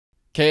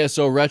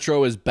KSO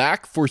Retro is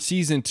back for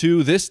Season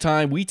 2. This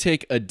time, we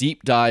take a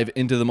deep dive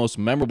into the most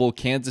memorable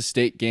Kansas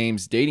State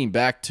games dating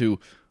back to,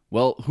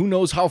 well, who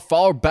knows how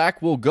far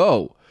back we'll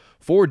go.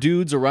 Four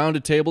dudes around a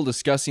table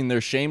discussing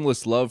their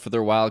shameless love for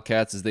their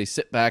Wildcats as they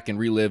sit back and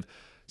relive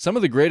some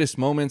of the greatest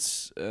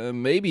moments,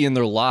 maybe in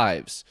their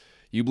lives.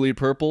 You bleed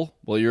purple?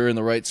 Well, you're in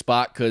the right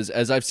spot, because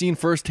as I've seen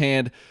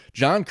firsthand,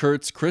 John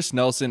Kurtz, Chris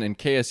Nelson, and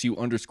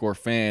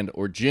KSU_fan,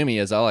 or Jimmy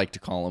as I like to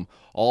call him,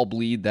 all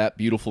bleed that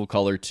beautiful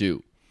color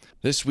too.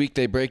 This week,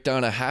 they break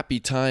down a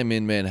happy time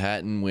in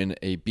Manhattan when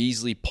a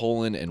Beasley,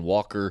 Pullen, and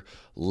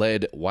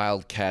Walker-led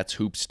Wildcats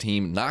hoops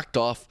team knocked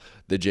off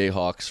the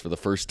Jayhawks for the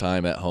first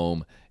time at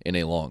home in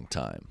a long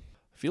time.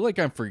 I feel like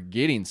I'm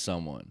forgetting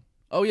someone.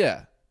 Oh,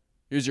 yeah.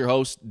 Here's your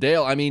host,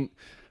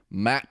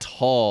 Matt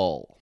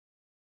Hall.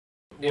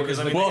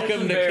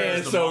 Welcome to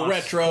KSO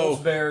Retro,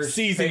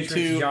 Season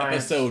 2,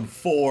 Episode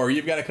 4.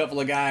 You've got a couple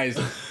of guys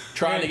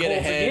trying to get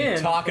ahead,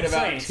 talking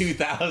about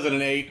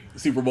 2008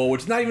 Super Bowl,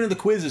 which is not even in the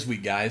quiz this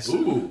week, guys.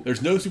 Ooh.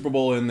 There's no Super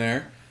Bowl in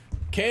there.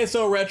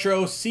 KSO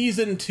Retro,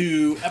 Season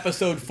 2,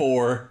 Episode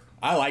 4.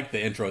 I like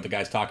the intro with the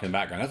guys talking in the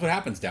background. That's what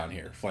happens down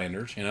here,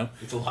 Flanders, you know?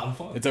 It's a lot of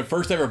fun. It's our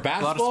first ever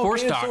basketball, a lot of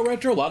sports KSO talk.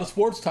 Retro. A lot of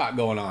sports talk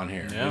going on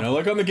here. Yeah. You know,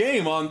 like on the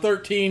game on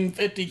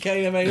 1350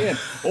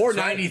 KMAN or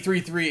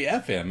 93.3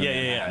 FM.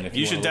 Yeah.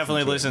 You should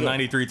definitely listen to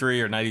 93.3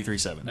 or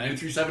 93.7.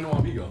 93.7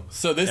 Wambigo.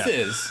 So this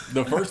is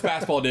the first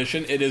basketball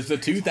edition. It is the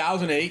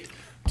 2008,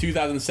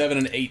 2007,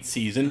 and 8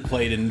 season,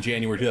 played in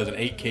January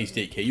 2008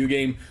 K-State KU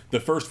game.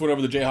 The first one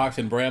over the Jayhawks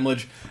in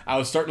Bramlage. I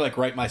was starting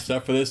to write my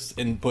stuff for this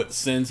and put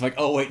since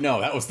oh wait, no,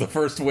 that was the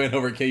first win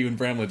over KU in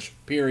Bramlage,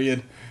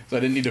 period. So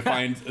I didn't need to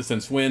find a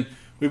since win.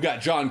 We've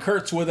got John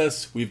Kurtz with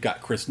us. We've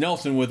got Chris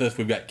Nelson with us.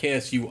 We've got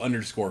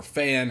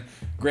KSU_fan.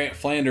 Grant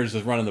Flanders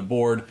is running the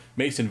board.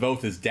 Mason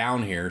Voth is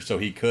down here, so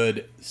he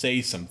could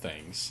say some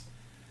things.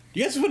 Do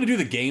you guys want to do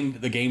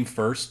the game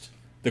first?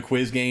 The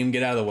quiz game,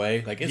 get out of the way.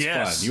 It's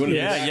fun. You want to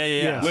do that?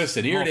 Yeah.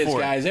 Listen, here it is,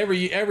 guys.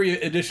 Every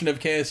edition of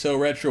KSO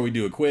Retro, we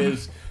do a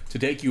quiz to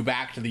take you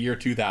back to the year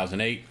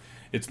 2008.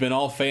 It's been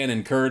all Fan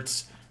and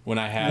Kurtz. When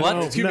I had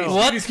excuse me,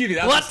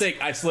 that was a mistake.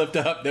 I slipped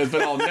up. There's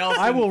been all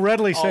Nelson. I will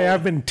readily say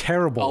I've been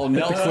terrible. All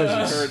Nelson,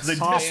 Kurtz, the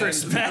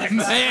disrespect,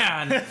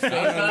 man.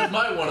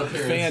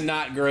 Fan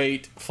not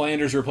great.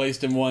 Flanders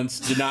replaced him once.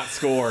 Did not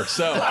score.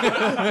 So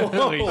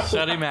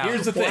shut him out.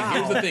 Here's the thing.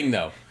 Here's the thing,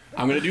 though.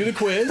 I'm going to do the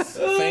quiz.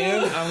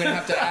 Fan, I'm going to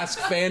have to ask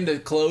Fan to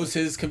close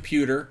his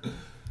computer,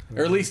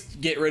 or at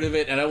least get rid of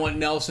it. And I want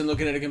Nelson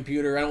looking at a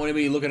computer. I don't want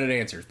anybody looking at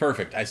answers.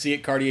 Perfect. I see it.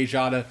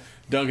 Cartier-Jada,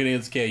 Duncan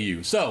against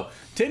KU. So,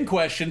 10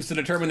 questions to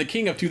determine the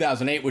king of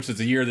 2008, which is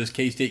the year of this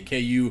K-State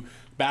KU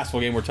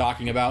basketball game we're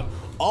talking about.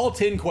 All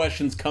 10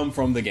 questions come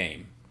from the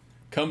game.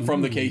 Come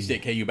from the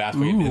K-State KU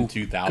basketball game in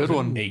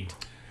 2008.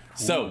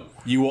 So,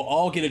 you will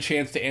all get a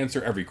chance to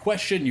answer every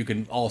question. You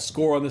can all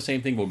score on the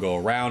same thing. We'll go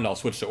around. I'll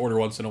switch to order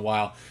once in a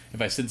while.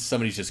 If I sense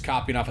somebody's just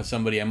copying off of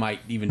somebody, I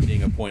might even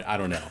ding a point. I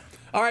don't know.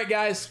 All right,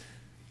 guys.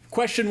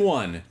 Question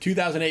 1.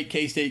 2008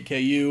 K-State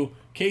KU.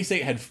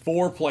 K-State had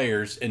 4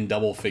 players in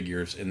double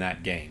figures in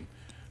that game.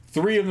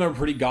 3 of them are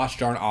pretty gosh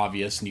darn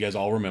obvious, and you guys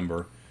all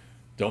remember.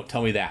 Don't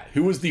tell me that.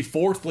 Who was the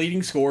 4th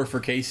leading scorer for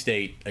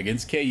K-State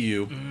against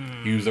KU?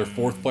 He was their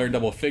 4th player in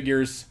double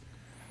figures.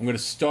 I'm going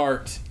to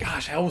start.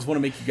 Gosh, I always want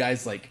to make you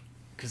guys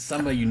because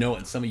some of you know it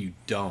and some of you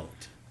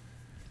don't.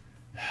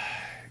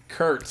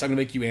 Kurtz, I'm going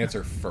to make you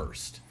answer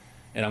first.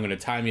 And I'm going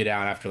to time you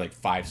down after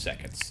 5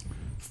 seconds.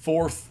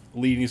 4th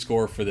leading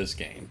scorer for this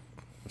game.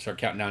 I'll start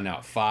counting down now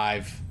at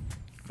 5,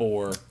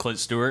 4. Clint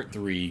Stewart.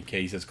 3.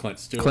 Kay says Clint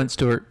Stewart. Clint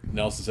Stewart.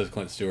 Nelson says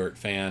Clint Stewart.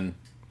 Fan.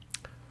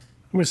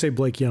 I'm going to say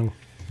Blake Young.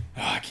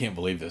 Oh, I can't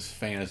believe this.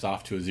 Fan is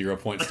off to a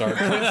 0-point start.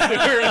 Clint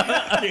Stewart.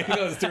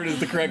 Clint Stewart is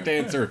the correct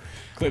answer.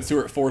 Clint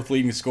Stewart, 4th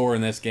leading scorer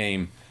in this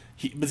game.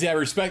 But see, I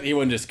respect he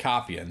wasn't just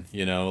copying,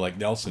 like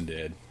Nelson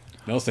did.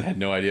 Nelson had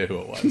no idea who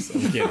it was.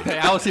 I'm kidding. Hey,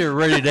 I was here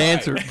ready to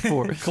answer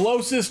for it.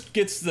 Closest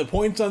gets the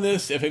points on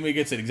this. If anybody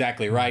gets it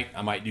exactly right,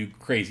 I might do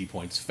crazy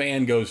points.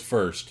 Fan goes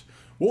first.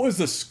 What was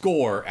the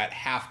score at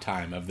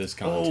halftime of this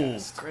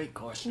contest? Oh, great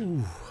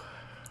question.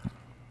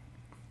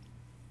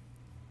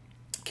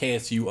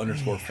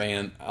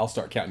 KSU_fan. I'll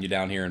start counting you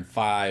down here in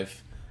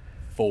 5,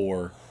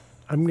 4.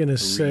 I'm going to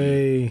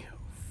say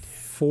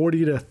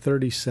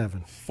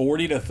 40-37.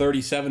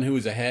 40-37. Who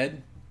was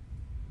ahead?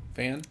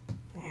 Fan?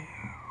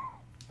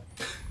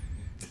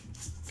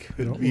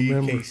 Could be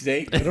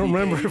K-State. I don't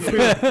remember if we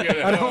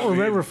were, I don't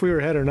remember if we were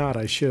ahead or not.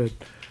 I should.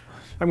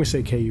 I'm going to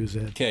say KU's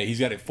ahead. Okay, he's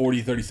got a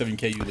 40-37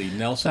 KU lead.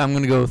 Nelson? I'm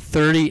going to go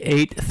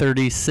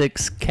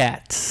 38-36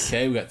 Cats.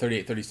 Okay, we got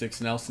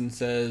 38-36. Nelson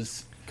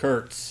says.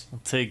 Kurtz. I'll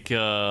take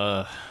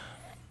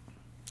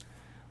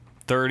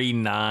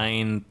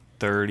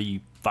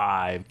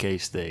 39-35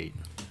 K-State.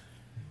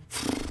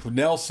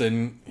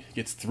 Nelson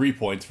gets 3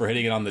 points for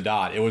hitting it on the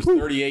dot. It was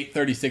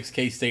 38-36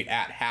 K-State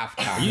at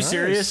halftime. Are you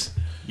serious?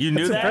 You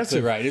knew That's that?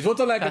 impressive. Right. It's what's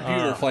on that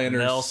computer,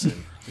 Flanders.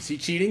 Nelson. Is he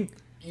cheating?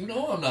 You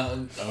know I'm not.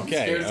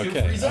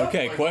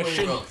 Okay.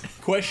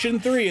 Question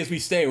 3 as we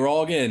stay. We're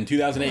all again.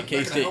 2008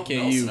 K-State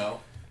KU.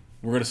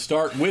 We're going to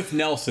start with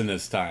Nelson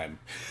this time.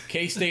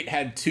 K-State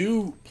had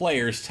 2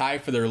 players tie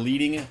for their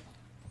leading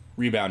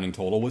rebounding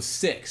total with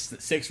 6.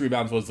 6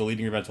 rebounds was the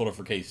leading rebound total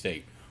for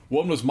K-State.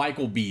 One was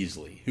Michael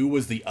Beasley. Who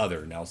was the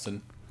other,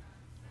 Nelson?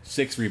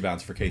 6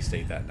 rebounds for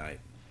K-State that night.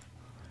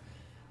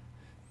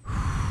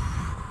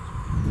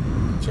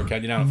 So we're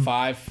counting down at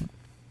 5,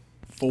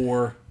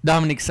 4.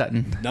 Dominic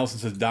Sutton. Nelson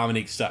says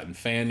Dominique Sutton.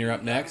 Fan, you're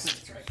up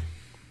next. That's right.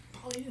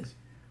 Probably is.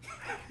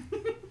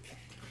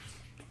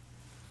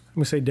 I'm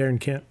going to say Darren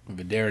Kent.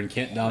 But Darren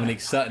Kent, Dominique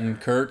Sutton,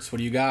 Kurtz, what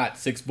do you got?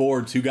 6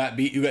 boards. Who got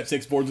beat? Who got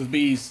 6 boards with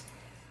bees?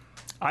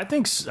 I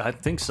think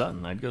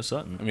Sutton. I'd go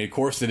Sutton. I mean, of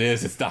course it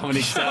is. It's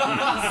Dominique Sutton.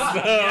 So,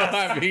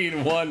 I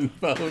mean, 1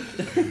 vote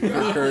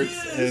for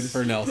Kurtz and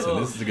for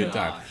Nelson. This is a good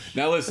time.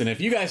 Now, listen, if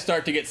you guys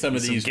start to get some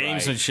of these right,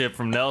 Gamesmanship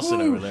from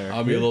Nelson over there.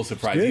 I'll be a little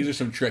surprised. These are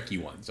some tricky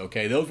ones,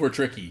 okay? Those were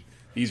tricky.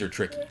 These are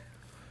tricky.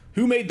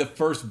 Who made the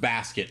first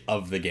basket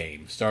of the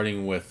game,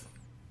 starting with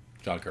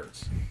John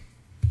Kurtz?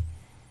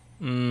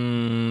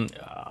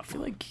 I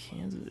feel like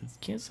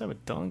Kansas have a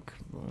dunk.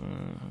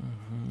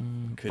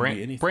 Could be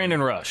anything. Brandon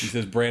He Rush.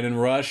 says Brandon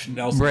Rush.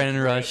 Nelson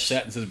Brandon Rush.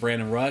 Set and says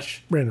Brandon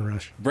Rush. Brandon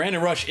Rush.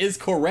 Brandon Rush is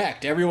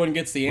correct. Everyone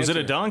gets the answer. Was it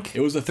a dunk?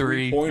 It was a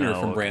 3-pointer Oh,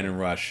 from okay. Brandon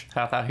Rush.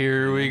 How about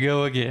here we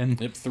go again?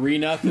 Yep,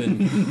 3-0.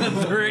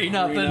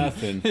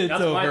 3-0. It's That's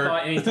my over.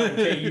 thought anytime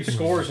KU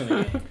scores in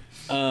a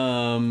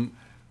game.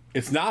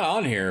 It's not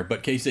on here,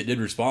 but K-State did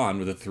respond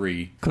with a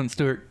 3 Clint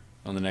Stewart.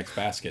 on the next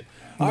basket.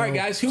 All right,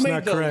 guys, who it's made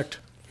not the correct.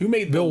 Who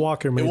made Bill the,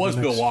 Walker made It was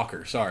the Bill next.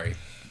 Walker. Sorry.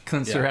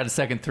 Clint Stewart had a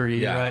second 3.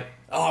 Yeah. Right.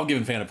 Oh, I'm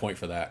giving Fan a point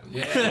for that.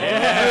 Yeah.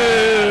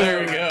 There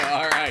we go.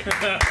 All right.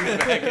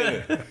 Back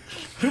in it.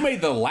 Who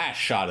made the last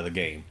shot of the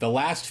game? The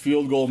last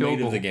field goal Field made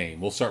goal. of the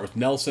game. We'll start with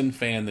Nelson,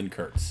 Fan, then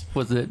Kurtz.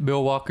 Was it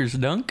Bill Walker's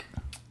dunk?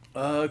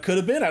 Could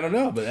have been. I don't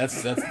know, but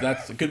that's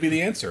it could be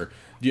the answer.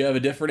 Do you have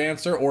a different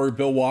answer or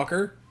Bill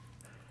Walker?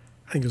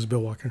 I think it was Bill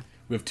Walker.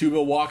 We have 2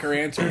 Bill Walker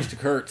answers to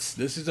Kurtz.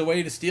 This is a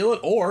way to steal it,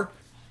 or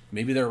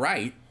maybe they're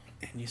right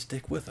and you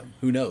stick with them.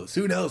 Who knows?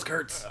 Who knows,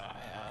 Kurtz?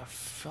 I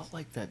felt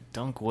like that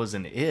dunk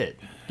wasn't it.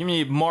 Give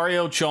me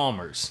Mario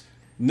Chalmers.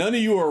 None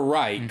of you are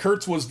right.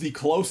 Kurtz was the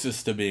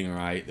closest to being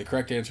right. The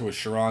correct answer was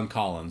Sharon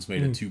Collins,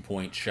 made a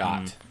 2-point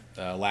shot,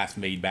 last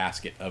made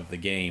basket of the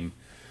game.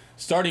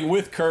 Starting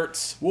with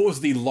Kurtz, what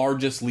was the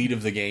largest lead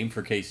of the game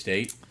for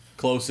K-State?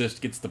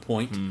 Closest gets the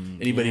point.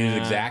 Anybody who's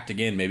exact,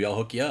 again, maybe I'll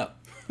hook you up.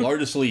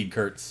 Largest lead,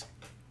 Kurtz.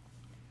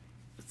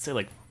 Let's say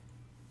like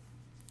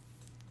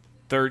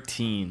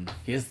 13.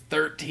 He has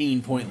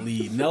 13-point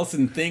lead.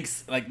 Nelson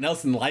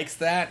likes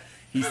that.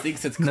 He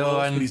thinks it's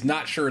close, but he's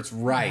not sure it's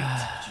right.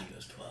 She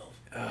goes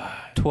 12.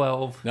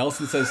 12.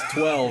 Nelson says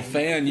 12.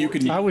 Fan, you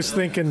can. I was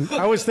thinking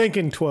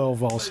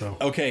 12 also.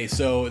 Okay,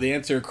 so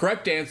the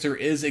correct answer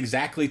is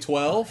exactly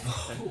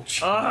 12.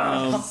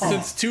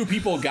 Since 2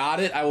 people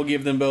got it, I will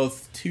give them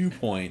both 2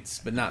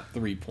 points, but not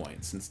 3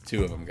 points, since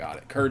 2 of them got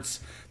it. Kurtz,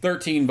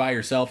 13 by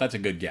yourself. That's a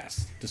good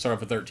guess. To start off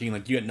with 13,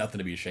 like you had nothing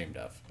to be ashamed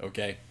of,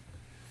 okay?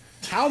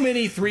 How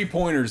many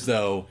 3-pointers,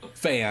 though,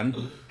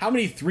 Fan, how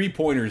many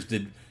 3-pointers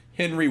did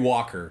Henry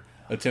Walker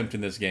attempt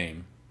in this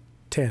game?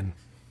 10.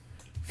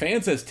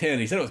 Fan says 10.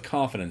 He said it with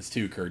confidence,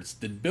 too, Kurtz.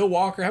 Did Bill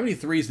Walker, how many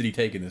threes did he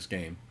take in this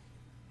game?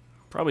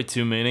 Probably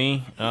too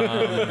many.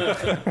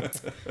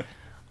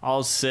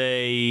 I'll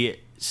say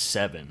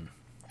 7.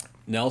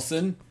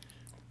 Nelson?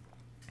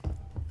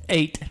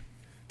 8.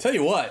 Tell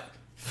you what,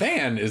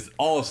 Fan is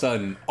all of a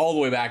sudden all the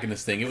way back in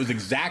this thing. It was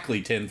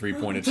exactly 10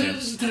 3-point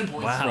attempts 10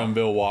 points. from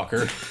Bill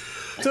Walker.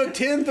 Took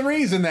 10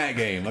 threes in that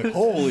game. Like,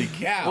 holy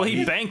cow. Well,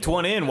 he banked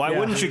one in. Why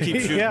wouldn't you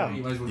keep shooting? Yeah.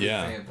 You might as well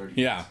Yeah. get Fan 30.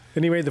 Yeah.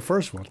 And he made the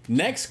first one.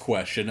 Next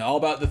question, all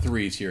about the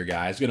threes here,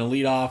 guys. Going to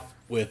lead off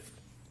with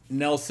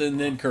Nelson,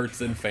 then Kurtz,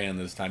 then Fan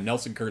this time.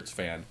 Nelson, Kurtz,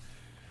 Fan.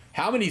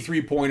 How many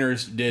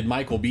 3-pointers did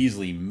Michael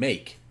Beasley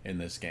make in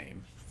this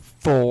game?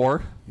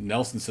 4.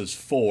 Nelson says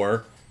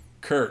 4.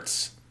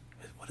 Kurtz.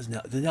 What is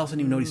Does Nelson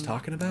even know what he's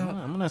talking about?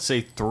 I'm going to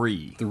say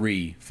 3.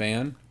 3.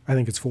 Fan. I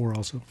think it's 4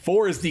 also.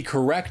 4 is the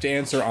correct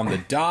answer on the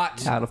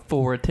dot. Out of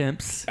 4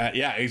 attempts.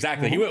 Yeah,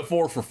 exactly. He went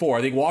 4 for 4.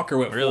 I think Walker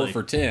went 4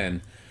 for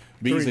 10.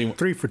 Beasley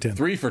 3 for 10.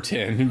 3 for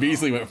 10. And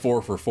Beasley went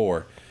 4 for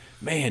 4.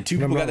 Man, 2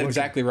 people not got that looking.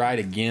 exactly right.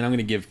 Again, I'm going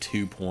to give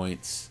 2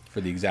 points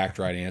for the exact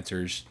right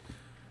answers.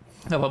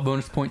 How about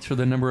bonus points for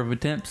the number of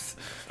attempts?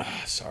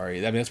 Sorry,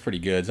 I mean that's pretty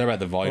good. Sorry about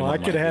the volume. Well, I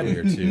on could my have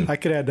earlier, too. I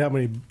could add how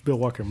many Bill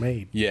Walker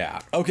made.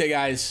 Yeah. Okay,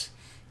 guys.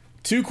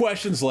 2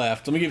 questions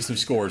left. Let me give you some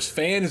scores.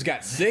 Fan has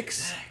got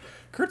 6.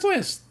 Kurtz only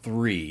has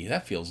 3.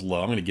 That feels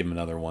low. I'm going to give him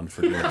another one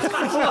for doing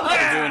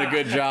a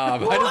good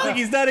job. I just think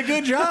he's done a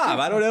good job.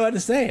 I don't know how to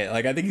say it.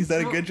 Like, I think he's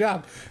done a good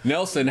job.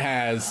 Nelson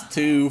has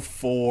 2,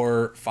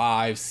 4,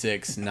 5,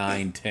 6,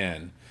 9,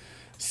 10.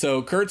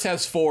 So Kurtz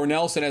has 4.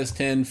 Nelson has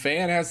 10.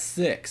 Fan has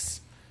 6.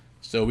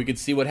 So we could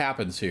see what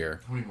happens here.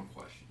 How many more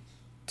questions?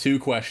 2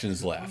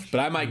 questions left.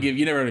 But I might give...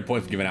 You never have any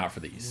points given out for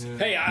these.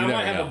 Hey, I You might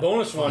never have know. a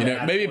bonus one.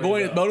 Maybe a for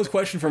you, though. bonus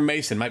question from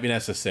Mason might be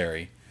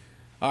necessary.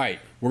 All right,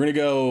 we're going to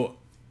go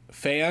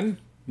Fan,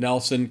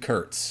 Nelson,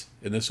 Kurtz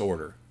in this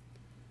order.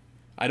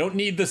 I don't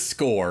need the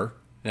score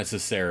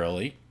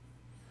necessarily.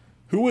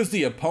 Who was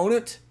the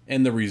opponent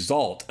and the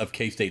result of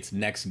K-State's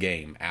next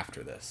game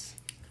after this?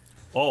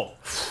 Oh,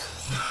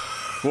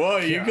 Whoa,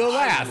 you go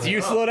last.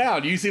 You slow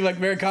down. You seem like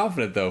very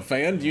confident, though.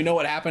 Fan, do you know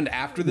what happened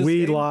after this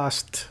We game?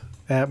 lost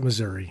at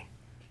Missouri.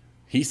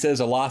 He says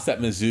a loss at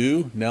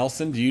Mizzou.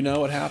 Nelson, do you know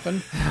what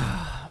happened?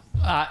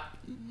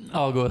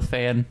 I'll go with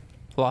Fan.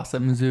 Lost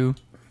at Mizzou.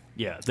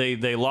 yeah.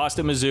 They lost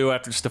at Mizzou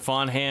after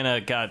Stefan Hanna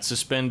got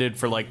suspended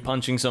for like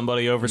punching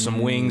somebody over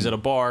some wings at a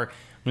bar.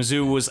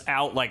 Mizzou was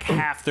out like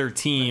half their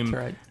team.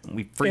 That's right.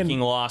 We freaking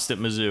lost at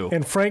Mizzou.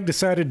 And Frank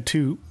decided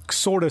to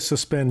sort of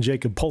suspend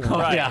Jacob Pullen.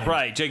 Right, Yeah.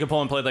 right. Jacob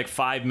Pullen played like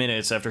 5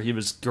 minutes after he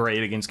was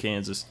great against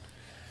Kansas.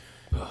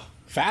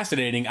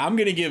 Fascinating. I'm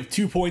going to give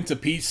 2 points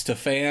apiece to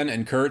Fan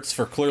and Kurtz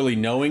for clearly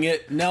knowing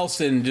it.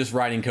 Nelson just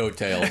riding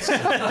coattails.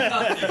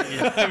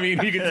 I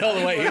mean, you can tell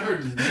the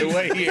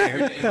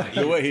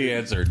way he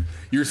answered.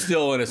 You're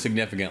still in a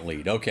significant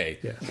lead. Okay.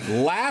 Yeah.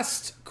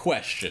 Last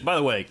question. By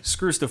the way,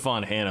 screw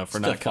Stefan Hanna for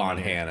not Stefan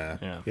coming. Hanna.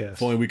 Yeah. Yes.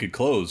 If only we could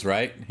close,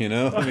 right? You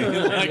know? I mean,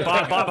 Like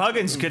Bob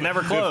Huggins could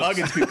never close.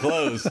 Huggins could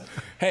close.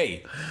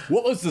 Hey,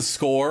 what was the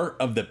score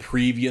of the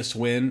previous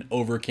win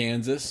over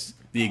Kansas?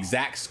 The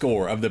exact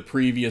score of the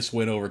previous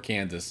win over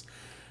Kansas.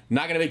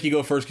 Not going to make you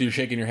go first because you're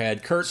shaking your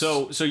head. Kurt,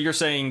 So you're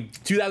saying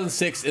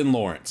 2006 in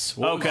Lawrence.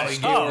 What was okay? the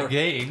score?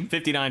 Game.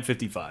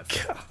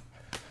 59-55.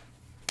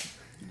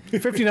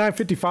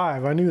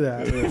 59-55. I knew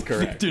that. That's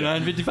correct.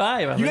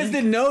 59-55. You guys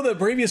didn't know the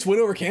previous win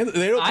over Kansas?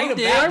 They don't I played a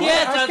did. bad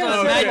Yes, one? that's what I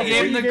Okay. said. You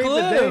gave him the You gave the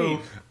clue. date.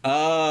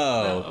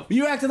 Oh.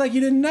 You acted like you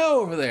didn't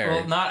know over there.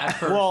 Well, not at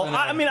first. Well, then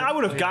I mean, I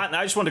would have gotten.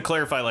 I just wanted to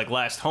clarify, like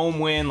last home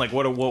win. Like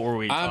what were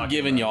we? I'm talking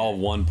giving about? y'all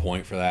 1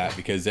 point for that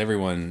because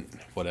everyone,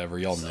 whatever,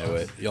 y'all knew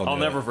it. Y'all I'll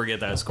knew never it. forget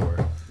that score.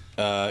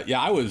 Yeah,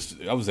 I was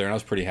there and I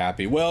was pretty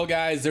happy. Well,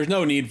 guys, there's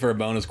no need for a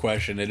bonus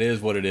question. It is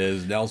what it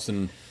is.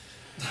 Nelson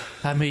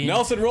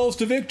rolls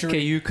to victory.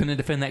 KU couldn't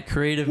defend that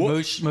creative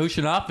What?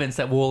 motion offense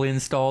that Woolley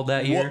installed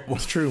that year.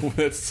 What's true?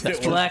 That's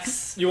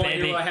Flex. You want to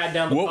hear baby. what I had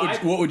down the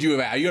pipe? what would you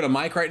have? Are you at a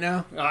mic right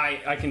now?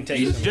 I can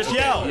take it. Just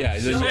yell. Yeah.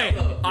 Hey,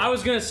 I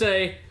was going to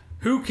say,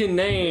 who can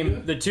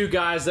name the two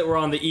guys that were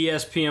on the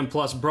ESPN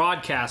Plus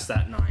broadcast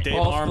that night? Dave,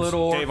 Ball split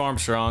or- Dave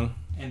Armstrong.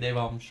 And Dave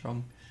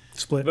Armstrong.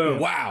 Split. Boom.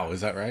 Wow,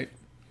 is that right?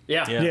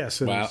 Yeah. Yeah.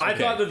 Yes. It Wow. is. I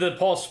thought that the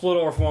Paul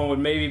Splittorff one would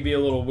maybe be a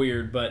little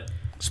weird, but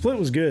Split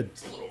was good.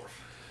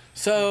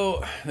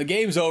 So the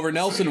game's over.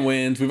 Nelson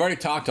wins. We've already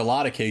talked a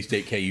lot of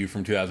K-State KU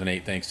from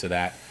 2008 thanks to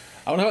that.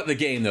 I want to know about the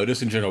game, though,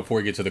 just in general, before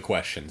we get to the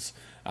questions.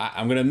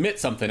 I'm going to admit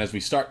something as we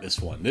start this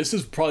one. This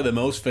is probably the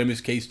most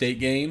famous K-State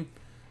game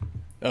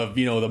of,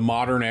 the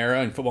modern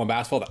era in football and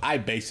basketball that I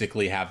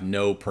basically have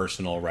no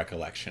personal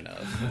recollection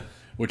of,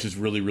 which is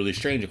really, really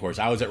strange, of course.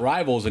 I was at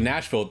Rivals in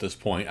Nashville at this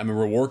point. I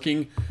remember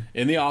working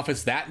in the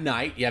office that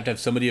night. You have to have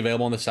somebody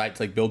available on the site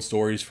to build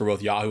stories for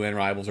both Yahoo and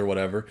Rivals or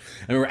whatever.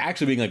 And we were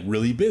actually being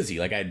really busy.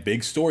 I had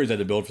big stories I had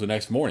to build for the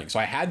next morning. So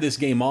I had this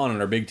game on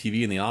our big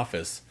TV in the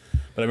office,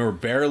 but I remember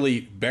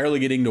barely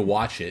getting to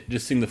watch it,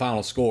 just seeing the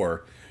final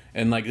score,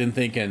 and then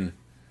thinking,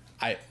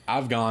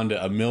 I've gone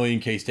to a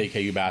million K-State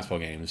KU basketball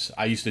games.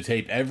 I used to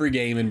tape every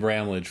game in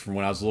Bramlage from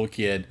when I was a little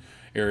kid,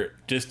 or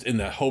just in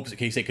the hopes that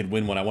K-State could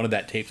win one. I wanted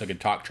that tape so I could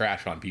talk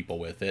trash on people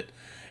with it.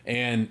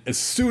 And as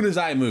soon as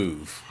I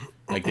move,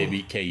 they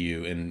beat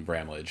KU in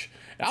Bramlage,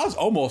 I was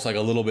almost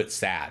a little bit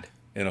sad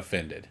and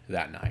offended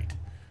that night.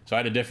 So I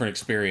had a different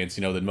experience,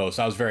 than most.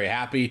 I was very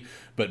happy,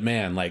 but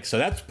man, so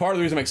that's part of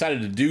the reason I'm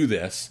excited to do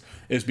this,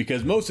 is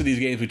because most of these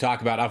games we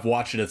talk about, I've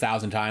watched it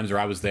 1,000 times, or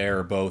I was there,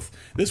 or both.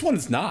 This one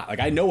is not.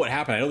 I know what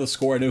happened. I know the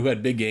score. I know who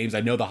had big games.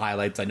 I know the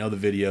highlights. I know the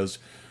videos.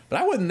 But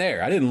I wasn't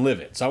there. I didn't live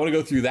it. So I want to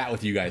go through that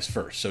with you guys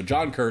first. So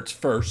John Kurtz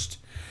first.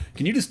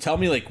 Can you just tell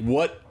me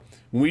when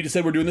we just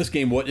said we're doing this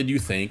game, what did you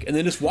think? And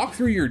then just walk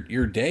through your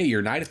day,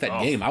 your night at that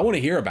game. I want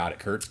to hear about it,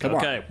 Kurtz. Come on.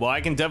 Okay, well, I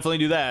can definitely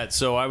do that.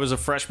 So I was a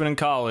freshman in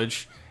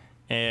college,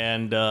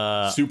 and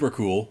Super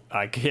cool.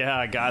 I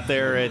got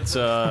there at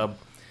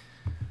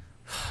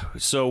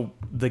so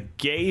the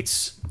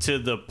gates to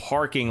the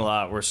parking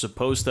lot were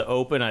supposed to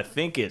open, I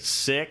think, at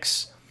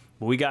 6.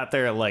 But we got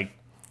there at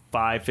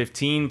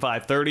 5:15,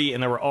 5:30,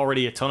 and there were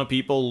already a ton of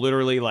people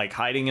literally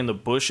hiding in the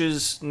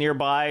bushes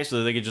nearby so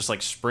that they could just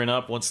sprint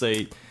up once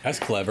they That's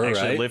clever,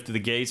 actually right? lifted the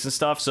gates and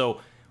stuff. So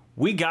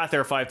we got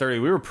there at 5:30.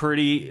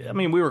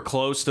 We were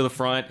close to the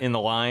front in the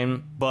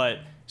line, but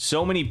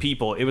so many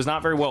people, it was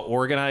not very well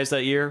organized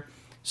that year.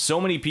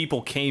 So many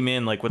people came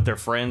in with their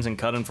friends and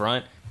cut in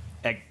front.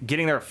 At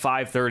getting there at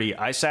 5:30,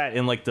 I sat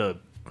in the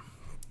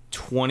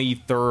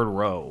 23rd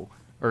row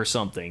or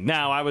something.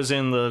 Now I was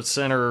in the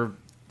centermost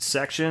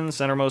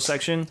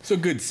section. So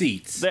good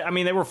seats.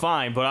 They were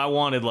fine, but I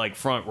wanted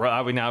front row.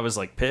 I was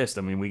pissed.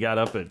 We got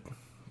up at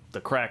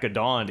the crack of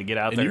dawn to get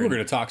out And there. you were going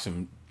to talk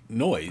some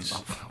noise,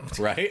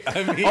 right?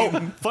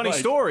 Funny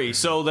story.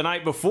 So the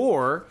night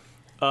before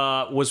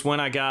was when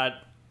I got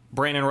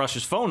Brandon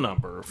Rush's phone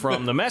number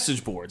from the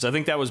message boards. I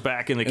think that was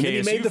back in the And then KSU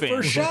he made the fan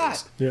first groups.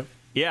 shot. Yep.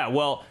 Yeah,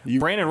 well,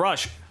 Brandon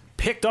Rush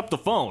picked up the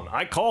phone.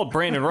 I called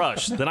Brandon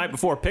Rush the night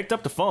before, picked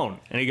up the phone,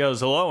 and he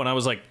goes, hello, and I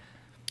was like,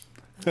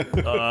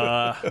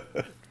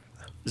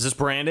 is this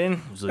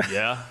Brandon? I was like,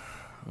 yeah.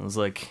 I was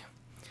like,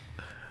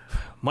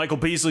 Michael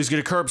Beasley's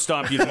going to curb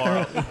stomp you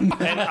tomorrow.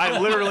 And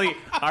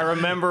I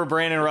remember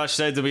Brandon Rush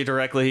said to me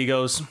directly, he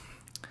goes,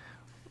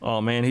 oh,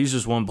 man, he's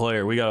just one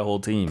player. We got a whole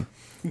team.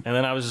 And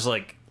then I was just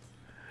like,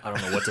 I don't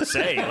know what to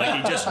say.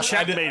 Like, he just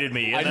checkmated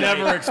me. I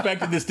never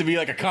expected this to be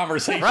like a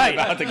conversation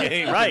about the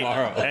game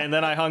tomorrow. And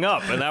then I hung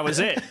up, and that was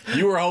it.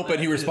 You were hoping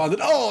he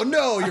responded, oh,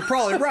 no, you're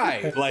probably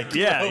right. Like,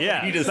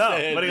 yeah. He just no,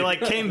 said, but he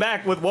like came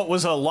back with what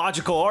was a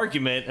logical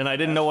argument, and I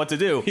didn't know what to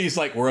do. He's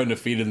like, we're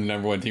undefeated in the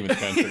 #1 team in the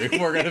country.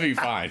 We're going to be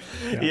fine.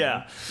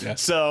 Yeah.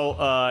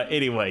 So,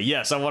 anyway,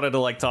 yes, I wanted to,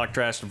 like, talk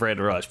trash to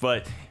Brandon Rush.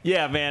 But,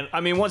 yeah, man,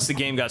 I mean, once the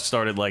game got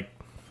started, like,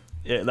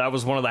 that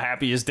was one of the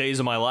happiest days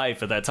of my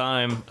life at that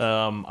time.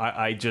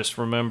 I just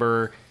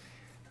remember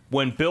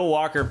when Bill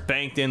Walker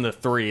banked in the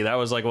 3. That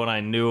was like when I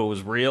knew it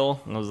was real.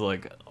 I was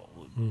like,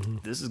 oh,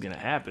 this is gonna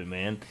happen,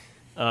 man.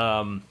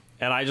 And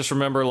I just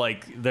remember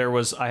like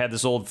I had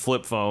this old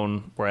flip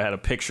phone where I had a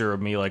picture of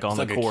me like on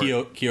the court. Like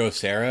a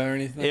Kyocera or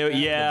anything?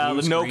 Yeah,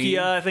 the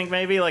Nokia, I think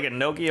maybe like a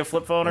Nokia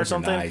flip phone or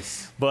something.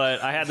 Nice.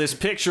 But I had this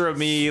picture of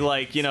me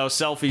like, you know,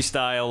 selfie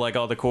style like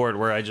on the court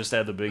where I just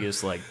had the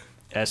biggest like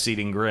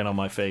ass-eating grin on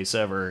my face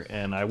ever,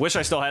 and I wish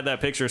I still had that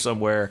picture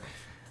somewhere,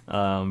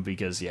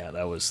 because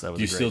that was. Do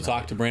you still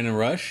talk to Brandon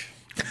Rush?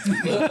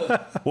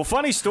 Well,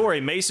 funny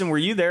story, Mason, were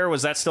you there? Or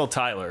was that still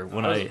Tyler?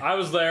 When I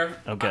was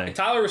there. Okay,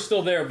 Tyler was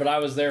still there, but I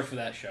was there for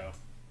that show.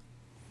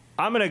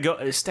 I'm gonna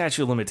go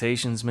statute of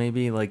limitations,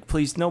 maybe. Like,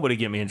 please, nobody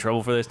get me in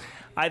trouble for this.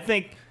 I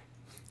think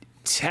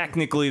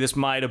technically this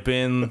might have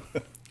been.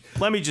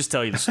 Let me just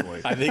tell you the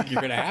story. I think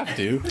you're gonna have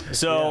to.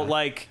 So,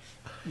 like,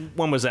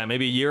 when was that?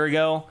 Maybe a year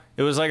ago.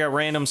 It was like a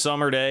random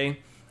summer day,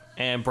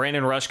 and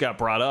Brandon Rush got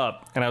brought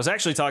up. And I was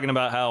actually talking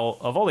about how,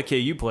 of all the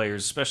KU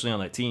players, especially on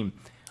that team,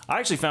 I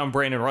actually found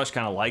Brandon Rush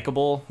kind of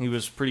likable. He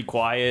was pretty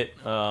quiet.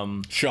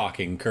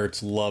 Shocking.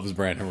 Kurtz loves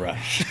Brandon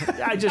Rush.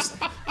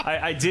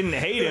 I didn't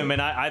hate him,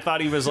 and I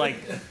thought he was like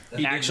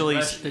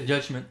actually the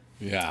judgment.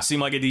 Yeah.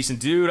 Seemed like a decent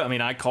dude. I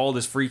mean, I called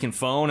his freaking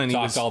phone, and he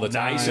was all the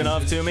time. nice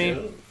enough to me.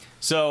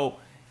 So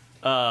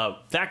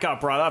that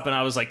got brought up, and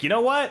I was like, you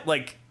know what?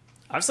 Like,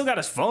 I've still got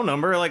his phone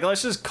number. Like,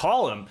 let's just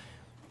call him.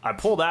 I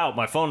pulled out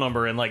my phone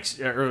number and like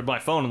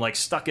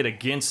stuck it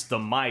against the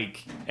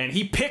mic, and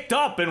he picked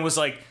up and was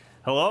like,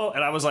 "Hello,"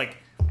 and I was like,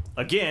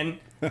 again,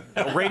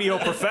 a radio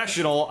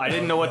professional. I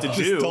didn't know what to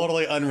do. Just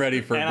totally unready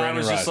for and Brandon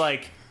Rush. I was just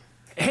like,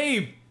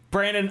 "Hey,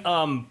 Brandon,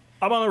 I'm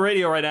on the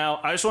radio right now.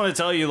 I just want to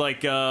tell you,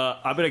 like,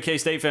 I've been a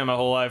K-State fan my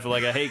whole life.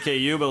 Like, I hate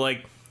KU, but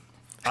like,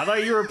 I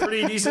thought you were a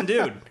pretty decent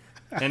dude."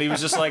 And he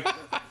was just like,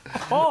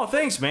 "Oh,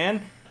 thanks,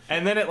 man."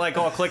 And then it like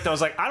all clicked. I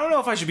was like, I don't know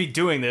if I should be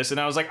doing this. And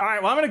I was like, all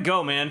right, well, I'm gonna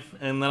go, man.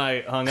 And then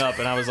I hung up,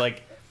 and I was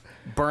like,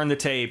 burn the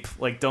tape.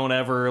 Like, don't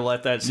ever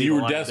let that see the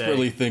light of day. You were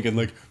desperately thinking,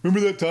 like,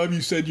 remember that time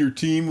you said your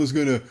team was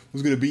gonna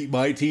beat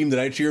my team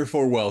that I cheer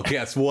for? Well,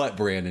 guess what,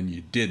 Brandon?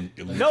 You didn't.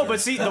 No, but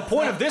see, the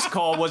point of this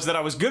call was that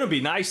I was gonna be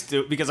nice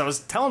to, because I was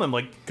telling him,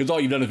 like, because all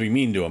you've done is be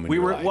mean to him. We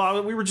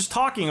were just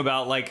talking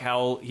about like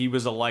how he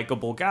was a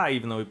likable guy,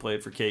 even though he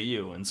played for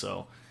KU. And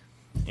so,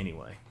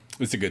 anyway.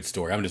 It's a good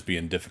story. I'm just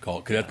being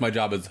difficult because that's my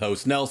job as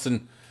host.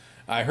 Nelson,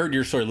 I heard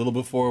your story a little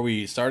before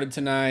we started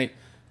tonight,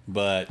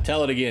 but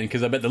tell it again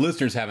because I bet the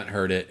listeners haven't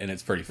heard it, and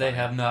it's pretty funny. They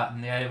have not,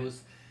 and yeah, it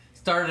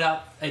started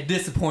out a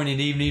disappointing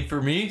evening for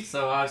me.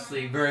 So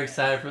obviously very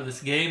excited for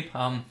this game.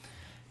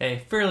 A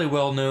fairly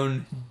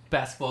well-known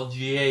basketball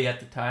GA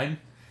at the time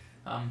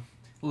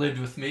lived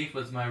with me,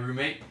 was my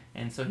roommate,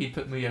 and so he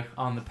put me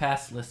on the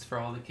pass list for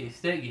all the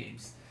K-State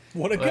games.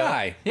 What a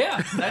guy!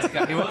 Yeah, nice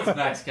guy. He was a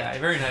nice guy,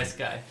 very nice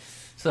guy.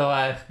 So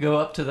I go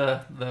up to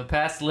the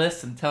pass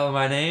list and tell her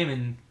my name,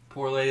 and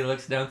poor lady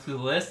looks down through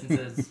the list and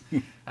says,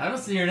 I don't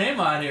see your name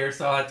on here.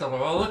 So I told her,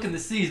 well, look in the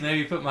C's.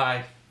 Maybe put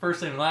my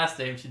first name and last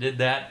name. She did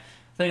that.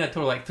 I think I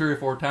told her like 3 or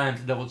 4 times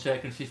to double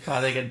check, and she's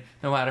probably thinking,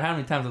 no matter how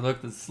many times I look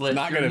at this list,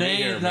 your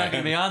name's not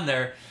going to be on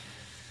there.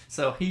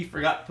 So he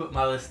forgot to put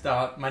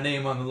my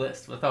name on the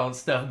list with all the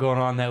stuff going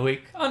on that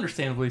week.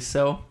 Understandably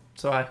so.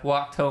 So I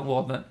walked home,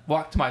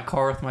 walked to my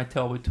car with my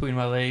tail between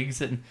my legs,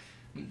 and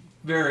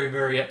very,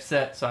 very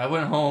upset. So I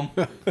went home,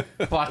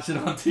 watched it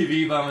on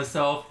TV by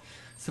myself.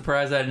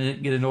 Surprised I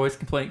didn't get a noise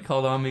complaint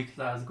called on me because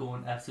I was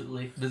going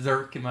absolutely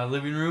berserk in my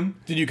living room.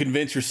 Did you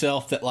convince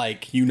yourself that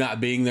like you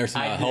not being there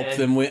somehow helped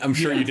them win? I'm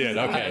sure you did.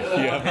 Okay.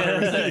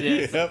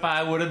 Yes. If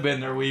I would have been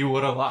there, we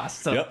would have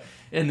lost. So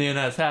in the end,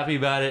 I was happy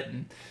about it.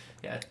 And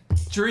yeah,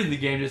 during the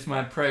game, just my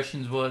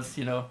impressions was,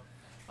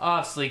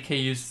 obviously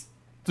KU's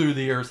through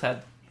the years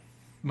had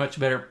much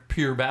better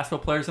pure basketball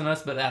players than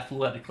us, but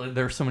athletically,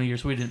 there were so many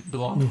years we didn't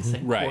belong in the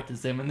same court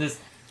as them, and this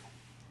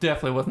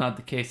definitely was not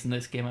the case in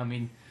this game. I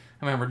mean,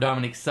 I remember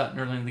Dominique Sutton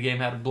early in the game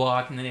had a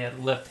block, and then he had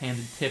a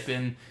left-handed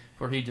tip-in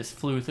where he just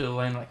flew through the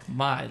lane like,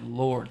 my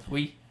Lord,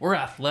 we're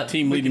athletic.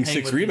 Team leading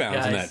 6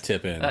 rebounds in that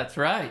tip-in. That's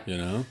right.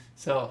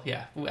 So,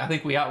 yeah, I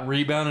think we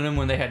out-rebounded them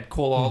when they had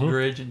Cole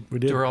Aldridge and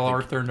Darrell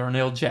Arthur and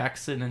Darnell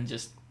Jackson and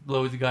just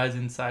loads of guys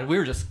inside. We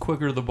were just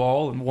quicker to the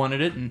ball and wanted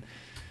it, and,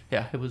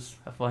 yeah, it was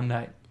a fun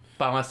night.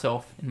 by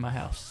myself in my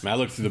house. I mean, I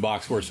looked through the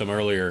box score some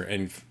earlier,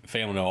 and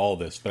Fan will know all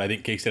this, but I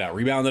think K-State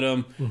out-rebounded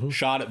them,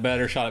 shot it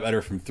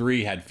better from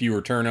three, had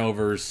fewer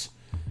turnovers.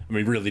 I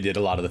mean, really did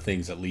a lot of the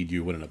things that lead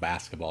you winning a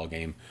basketball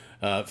game.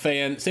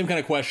 Fan, same kind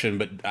of question,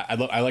 but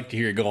I like to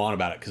hear you go on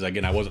about it because,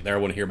 again, I wasn't there. I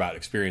want to hear about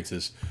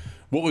experiences.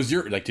 What was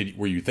your, like,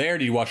 were you there?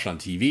 Did you watch it on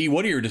TV?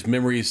 What are your just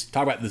memories?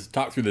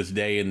 Talk through this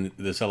day and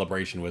the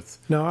celebration with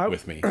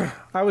me.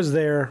 I was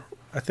there.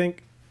 I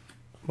think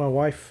my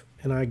wife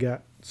and I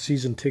got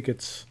season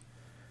tickets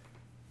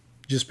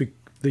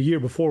the year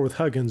before with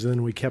Huggins, and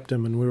then we kept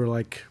them, and we were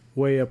like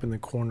way up in the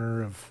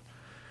corner of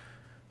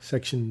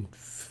section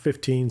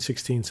 15,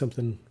 16,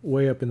 something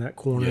way up in that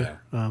corner.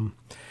 Yeah.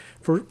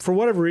 For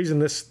whatever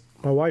reason,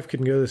 my wife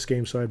couldn't go to this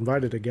game, so I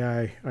invited a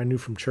guy I knew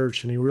from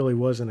church, and he really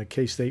wasn't a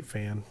K-State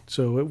fan.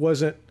 So it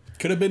wasn't.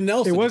 Could have been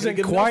Nelson. It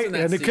wasn't quite,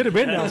 and it could have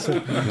been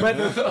Nelson. But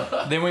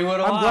Then we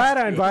would have I'm lost. glad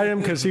I invited him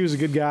because he was a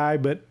good guy.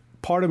 But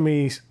part of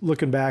me,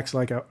 looking back, is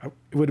like it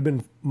would have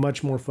been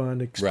much more fun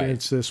to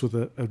experience this with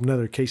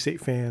another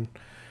K-State fan.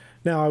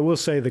 Now, I will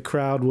say the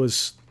crowd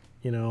was,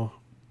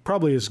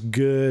 probably as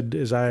good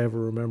as I ever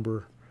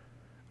remember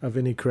of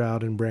any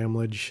crowd in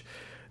Bramlage.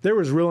 There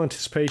was real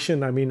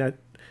anticipation. I mean,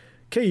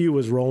 KU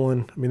was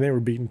rolling. I mean, they were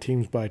beating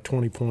teams by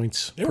 20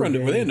 points. Were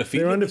they undefeated?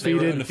 They were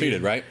undefeated. They were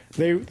undefeated, right?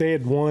 They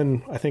had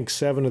won, I think,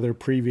 7 of their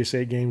previous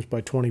 8 games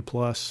by 20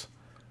 plus.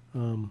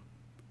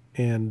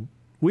 And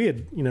we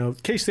had,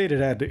 K-State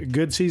had a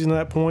good season at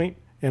that point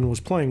and was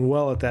playing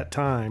well at that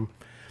time.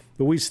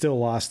 But we still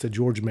lost to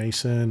George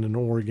Mason and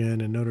Oregon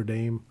and Notre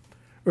Dame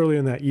early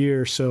in that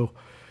year. So,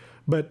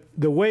 but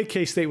the way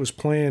K-State was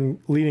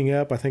playing leading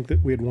up, I think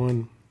that we had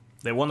won.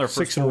 They won their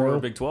first 4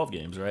 Big 12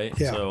 games, right?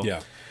 Yeah. So, Yeah.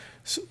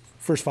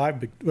 First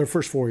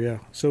 4, yeah.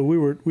 So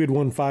we had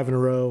won 5 in a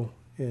row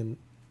and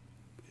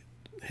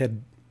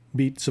had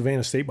beat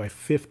Savannah State by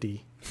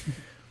 60,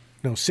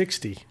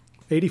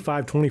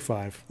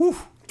 85-25.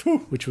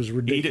 Which was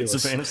ridiculous. Eat it,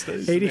 Savannah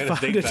State.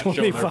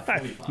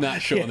 85-25.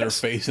 Not showing their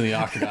face in the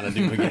octagon and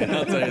doing again.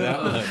 I'll tell you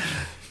that much.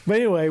 But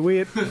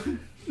anyway,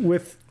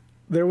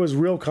 there was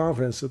real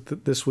confidence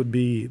that this would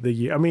be the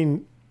year. I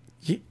mean,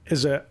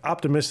 as an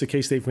optimistic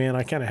K-State fan,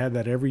 I kind of had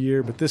that every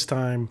year, but this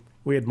time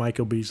we had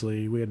Michael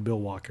Beasley, we had Bill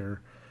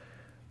Walker,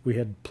 we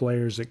had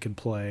players that could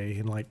play,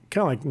 and kind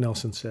of like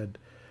Nelson said,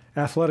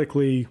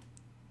 athletically,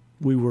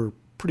 we were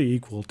pretty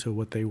equal to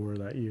what they were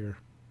that year,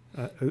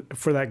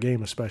 for that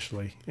game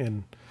especially,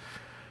 and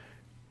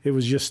it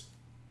was just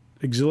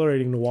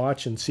exhilarating to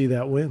watch and see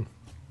that win.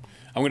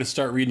 I'm going to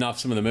start reading off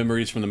some of the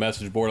memories from the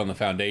message board on the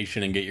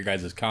foundation and get your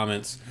guys'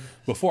 comments.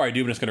 Before I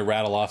do, I'm just going to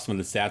rattle off some of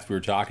the stats we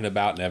were talking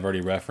about, and I've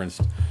already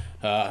referenced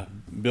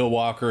Bill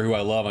Walker, who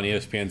I love on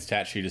ESPN's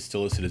stat sheet, is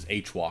still listed as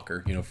H.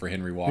 Walker, for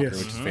Henry Walker, Yes.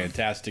 which is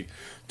fantastic.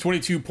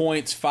 22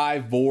 points,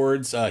 5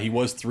 boards. He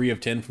was 3 of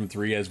 10 from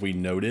 3, as we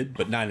noted,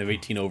 but 9 of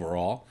 18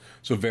 overall.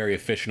 So very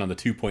efficient on the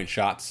 2-point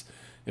shots.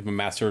 If my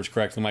math serves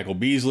correctly, Michael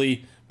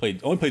Beasley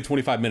only played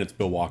 25 minutes.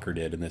 Bill Walker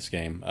did in this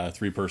game,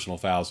 3 personal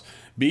fouls.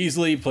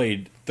 Beasley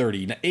played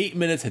 38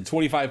 minutes, had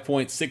 25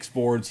 points, 6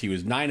 boards. He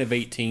was 9 of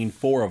 18,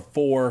 4 of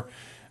 4.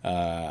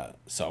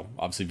 So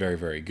obviously very,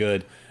 very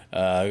good.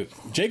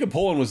 Jacob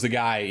Pullen was the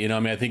guy,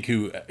 I think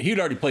he'd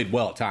already played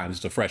well at times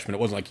as a freshman. It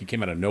wasn't like he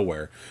came out of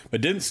nowhere, but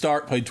didn't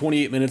start, played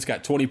 28 minutes,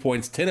 got 20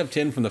 points, 10 of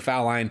 10 from the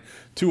foul line,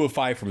 2 of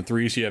 5 from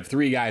 3. So you have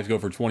 3 guys go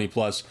for 20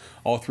 plus.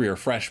 All 3 are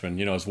freshmen,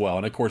 as well.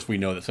 And of course we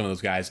know that some of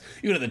those guys,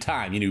 even at the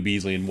time, you knew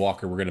Beasley and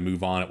Walker were going to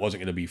move on. It wasn't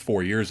going to be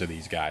 4 years of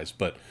these guys,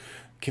 but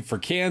for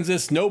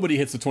Kansas, nobody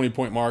hits the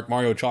 20-point mark.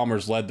 Mario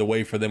Chalmers led the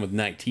way for them with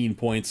 19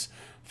 points,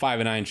 5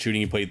 of 9 shooting.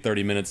 He played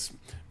 30 minutes.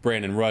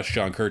 Brandon Rush,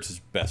 John Kurtz's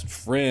best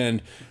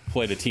friend,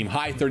 played a team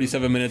high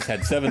 37 minutes,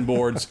 had 7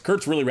 boards.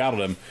 Kurtz really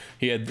rattled him.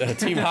 He had a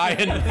team high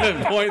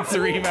in points,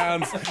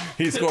 rebounds.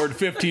 He scored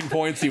 15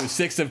 points. He was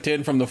 6 of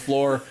 10 from the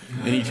floor,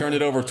 and he turned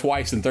it over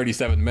twice in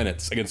 37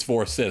 minutes against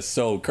 4 assists.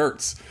 So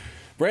Kurtz,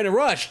 Brandon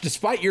Rush,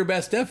 despite your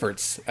best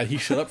efforts, he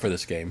showed up for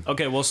this game.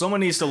 Okay, well,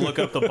 someone needs to look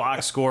up the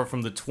box score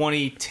from the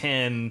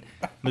 2010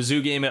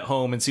 Mizzou game at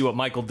home and see what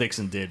Michael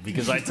Dixon did,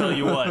 because I tell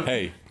you what,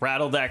 Hey,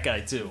 rattled that guy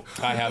too.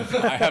 I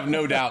have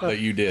no doubt that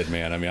you did,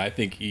 man. I mean, I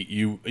think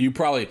you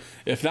probably,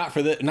 if not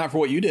for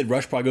what you did,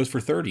 Rush probably goes for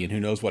 30, and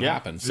who knows what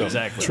happens. So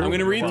exactly. I'm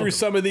going to read through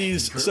some of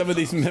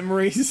these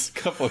memories. A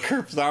couple of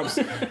curb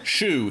stomps.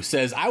 Shu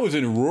says, I was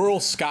in rural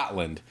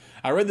Scotland.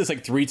 I read this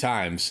 3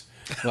 times.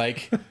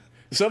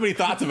 So many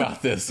thoughts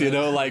about this,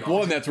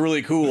 one, that's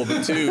really cool,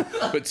 but two,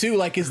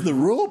 is the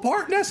rural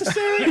part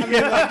necessary? I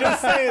mean,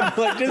 just saying,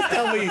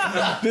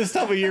 just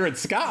tell me you're in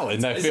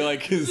Scotland. I feel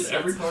like is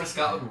every part of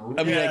Scotland rural?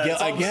 I mean,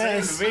 I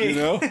guess,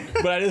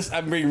 but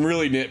I'm being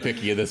really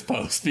nitpicky in this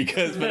post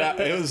because,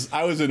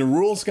 I was in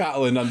rural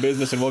Scotland on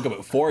business and woke up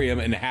at 4 a.m.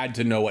 and had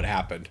to know what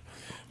happened.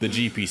 The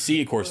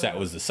GPC, of course, that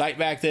was the site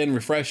back then,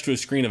 refreshed to a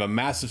screen of a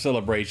massive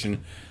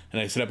celebration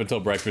and I sit up until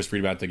breakfast, read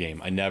about the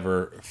game. I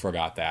never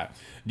forgot that.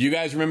 Do you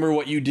guys remember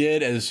what you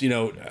did as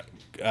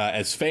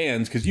as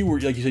fans? Because you were,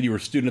 like you said, you were a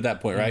student at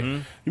that point, right?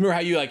 You remember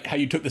how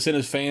you took this in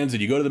as fans?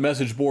 Did you go to the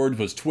message boards?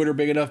 Was Twitter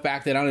big enough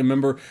back then? I don't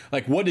remember.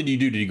 Like, what did you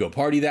do? Did you go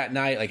party that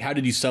night? Like, how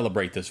did you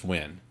celebrate this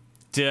win?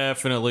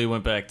 Definitely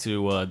went back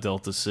to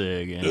Delta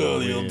Sig. And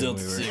the old Delta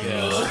Sig.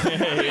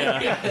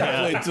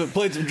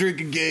 Played some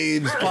drinking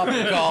games,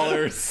 popping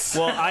collars.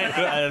 Well,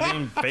 I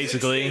mean,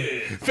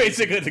 basically, that's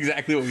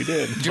exactly what we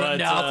did.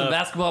 Drunk out some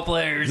basketball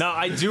players. No,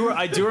 I do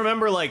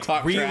remember, like,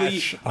 Talk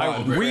really, trash.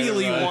 I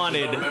really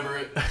wanted,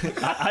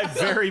 it. I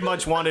very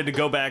much wanted to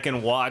go back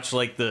and watch,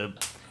 like, I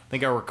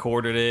think I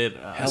recorded it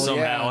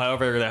somehow,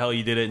 however the hell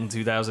you did it in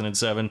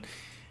 2007.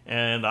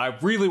 And I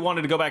really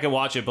wanted to go back and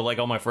watch it, but like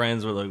all my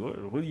friends were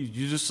like, "What?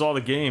 You just saw the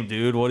game,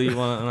 dude. What do you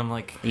want?" And I'm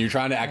like, and you're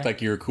trying to act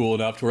like you're cool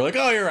enough to where like,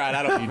 "Oh, you're right.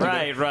 I don't need to."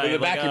 Right. But in the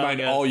back of your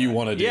mind, all you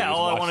want to do,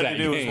 all I wanted to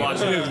do was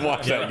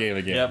watch that game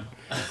again. Yep.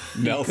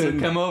 Nelson,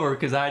 come over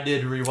because I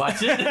did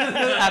rewatch it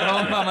at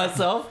home by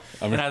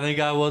myself, and I think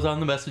I was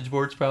on the message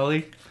boards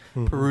probably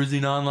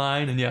perusing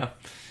online and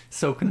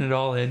soaking it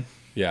all in.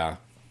 Yeah.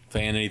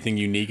 Fan, anything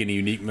unique? Any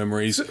unique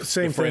memories?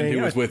 Same the friend thing.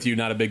 who was with you,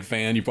 not a big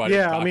fan. You probably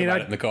didn't talk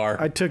about it in the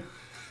car.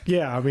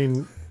 Yeah, I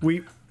mean,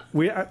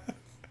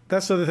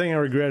 that's the other thing I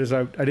regret is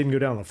I didn't go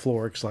down the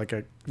floor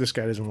because this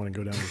guy doesn't want to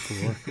go down the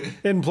floor,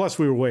 and plus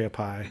we were way up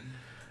high.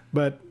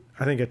 But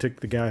I think I took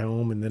the guy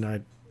home, and then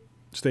I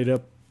stayed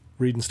up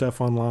reading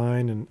stuff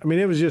online, and I mean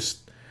it was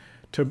just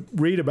to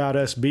read about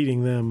us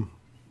beating them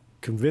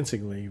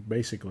convincingly,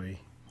 basically.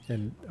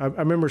 And I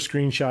remember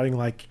screenshotting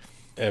like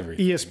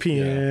everything,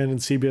 ESPN and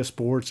CBS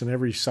Sports and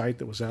every site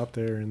that was out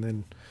there, and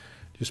then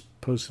just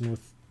posting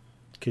with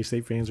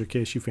K-State fans or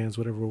KSU fans,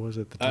 whatever it was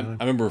at the time.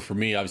 I remember for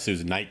me, obviously it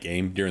was a night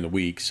game during the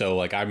week. So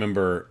like I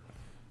remember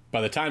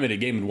by the time the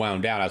game had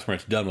wound down, I was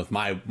pretty much done with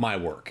my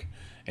work.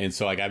 And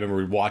so like I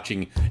remember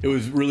watching, it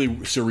was really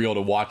surreal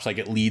to watch like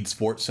at Leeds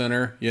Sports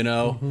Center,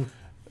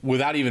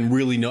 without even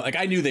really know. Like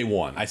I knew they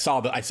won. I saw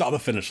the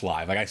finish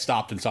live. Like I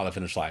stopped and saw the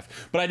finish live.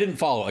 But I didn't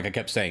follow it like I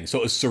kept saying. So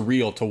it was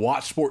surreal to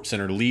watch Sports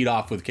Center lead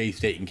off with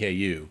K-State and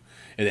KU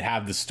and to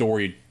have the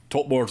story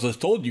more or less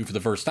told you for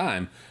the first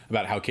time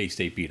about how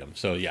K-State beat them.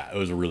 So, yeah, it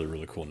was a really,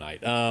 really cool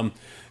night.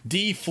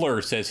 D.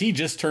 Fleur says he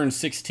just turned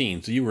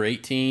 16. So you were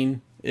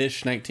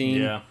 18-ish,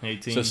 19? Yeah,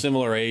 18. So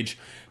similar age.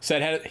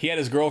 Said he had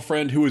his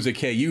girlfriend, who was a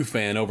KU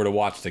fan, over to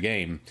watch the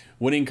game.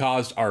 Winning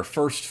caused our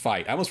first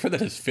fight. I almost read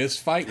that as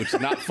fist fight, which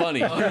is not funny.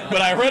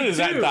 But I read it as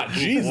that and thought,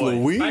 geez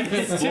Louise. I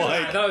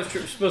thought it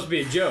was supposed to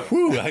be a joke.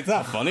 Whew, that's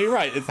not funny.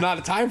 Right. It's not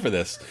a time for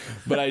this.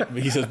 But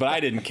he says, but I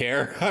didn't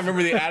care. I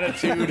remember the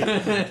attitude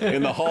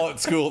in the hall at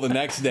school the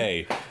next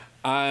day.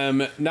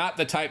 I'm not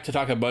the type to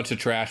talk a bunch of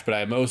trash, but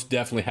I most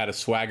definitely had a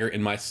swagger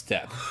in my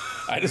step.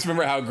 I just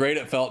remember how great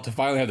it felt to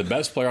finally have the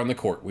best player on the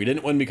court. We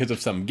didn't win because of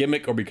some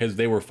gimmick or because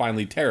they were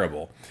finally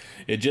terrible.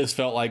 It just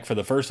felt like for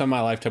the first time in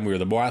my lifetime, we were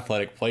the more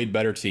athletic, played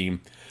better team,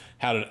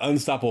 had an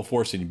unstoppable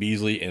force in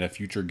Beasley and a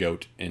future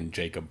GOAT in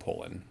Jacob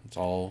Pullen. It's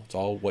all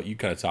what you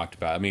kind of talked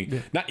about. I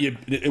mean,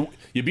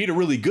 you beat a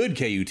really good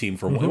KU team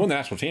for one. You won the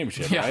national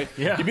championship, right?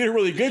 Yeah. You beat a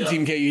really good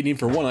team KU team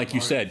for one, like you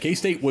said.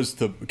 K-State was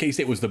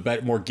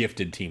the more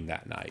gifted team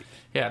that night.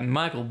 Yeah,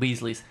 Michael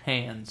Beasley's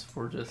hands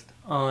were just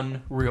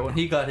unreal. When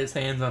he got his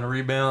hands on a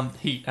rebound,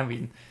 he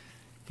could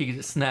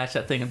just snatch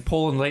that thing and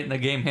pulling late in the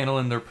game,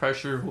 handling their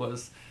pressure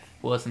was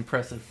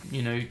impressive.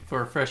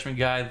 For a freshman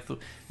guy,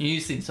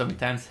 you've seen so many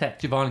times.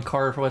 Heck, Javon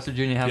Carter for West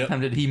Virginia, how many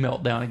times did he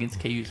melt down against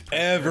KU's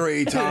pressure?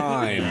 Every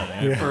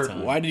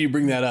time. Why did you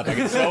bring that up? I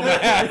get so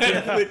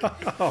mad.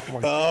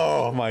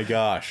 Oh my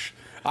gosh.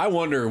 I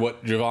wonder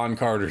what Javon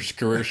Carter's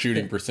career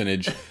shooting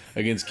percentage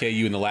against KU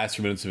in the last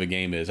 2 minutes of a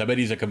game is. I bet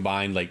he's a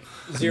combined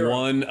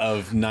 1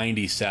 of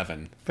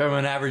 97. From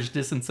an average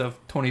distance of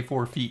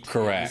 24 feet.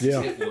 Correct.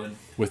 Yeah.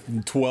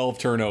 With 12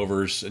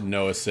 turnovers and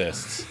no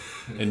assists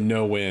and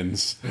no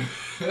wins.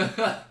 Let's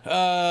see.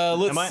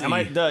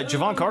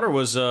 Javon Carter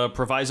was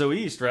Proviso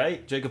East,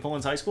 right? Jacob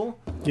Pullen's high school?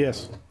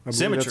 Yes, I believe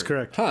Symmetry. that's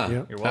correct. Huh.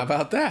 Yeah. How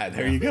about that?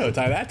 There you go.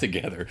 Tie that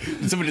together.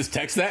 Did someone just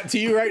text that to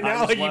you right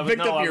now? You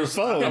picked up your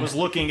phone. I was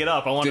looking it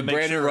up. I wanted Did to make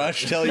Brandon sure.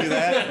 Rush tell you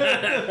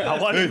that?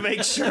 I wanted to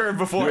make sure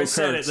before I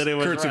said it that it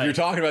was Kurtz, right. if you're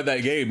talking about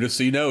that game, just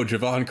so you know,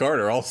 Javon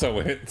Carter also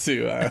went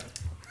to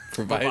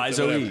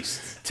Proviso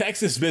East.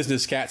 Texas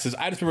Business Cat says,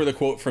 I just remember the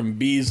quote from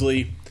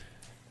Beasley,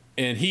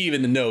 and he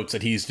even notes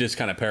that he's just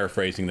kind of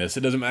paraphrasing this.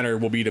 It doesn't matter,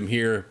 we'll beat them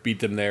here,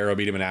 beat them there, or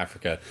beat them in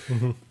Africa.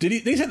 Did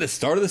he say at the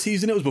start of the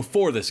season? It was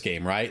before this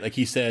game, right? Like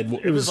he said,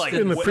 It was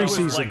in the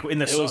preseason.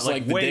 it was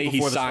like the day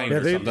he signed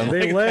or they something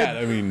like led. that.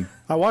 I mean,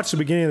 I watched the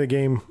beginning of the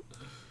game.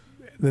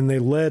 Then they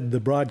led the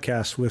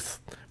broadcast with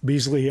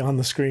Beasley on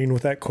the screen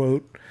with that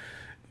quote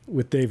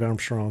with Dave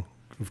Armstrong,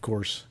 of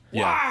course.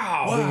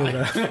 yeah.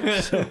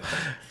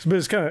 But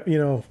it's kind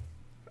of,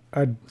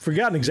 I'd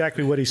forgotten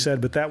exactly what he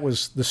said, but that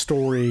was the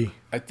story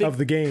of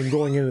the game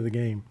going into the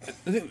game.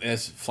 I think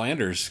as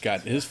Flanders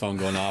got his phone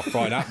going off,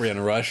 probably not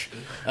Brianna Rush.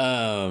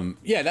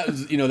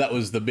 That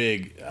was the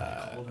big.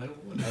 I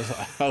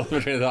was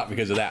trying to thought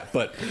because of that,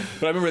 but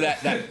I remember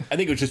that I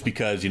think it was just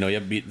because you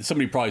have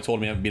somebody probably told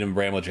him you haven't beat him in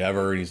Bramlage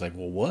ever, and he's like,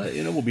 well, what?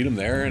 We'll beat him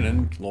there, and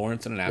then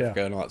Lawrence and in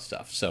Africa and all that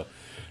stuff. So.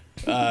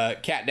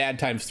 Cat Dad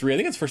times 3. I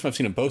think it's the first time I've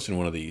seen him post in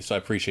one of these, so I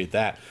appreciate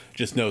that.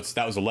 Just notes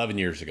that was 11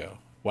 years ago.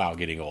 Wow,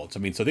 getting old. So,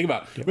 I mean, so think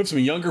about we have some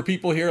younger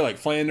people here like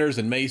Flanders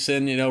and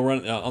Mason,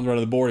 run on the run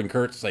of the board, and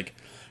Kurt's like.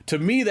 To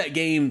me, that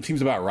game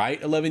seems about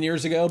right 11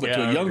 years ago, but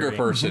to a younger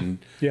person,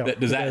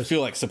 does that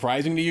feel like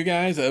surprising to you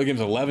guys? That game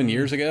was 11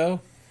 years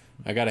ago.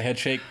 I got a head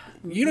shake.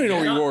 You don't even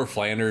know where you were,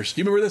 Flanders.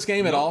 Do you remember this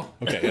game at all?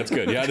 Okay, that's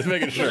good. Yeah, just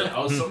making sure. I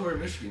was somewhere in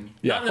Michigan.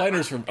 Yeah,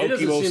 Flanders from It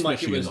doesn't Okemos, seem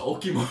like Michigan. it was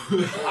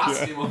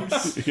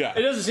Okemos. Yeah.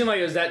 It doesn't seem like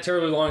it was that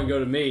terribly long ago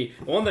to me.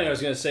 One thing I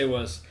was going to say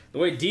was the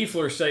way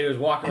Diefler said he was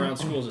walking around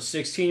school as a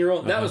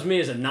 16-year-old. That was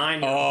me as a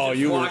 9-year-old. Oh,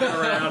 you were walking I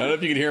around. don't know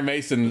if you can hear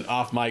Mason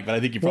off mic, but I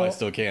think you probably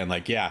still can.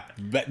 Like, yeah,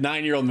 that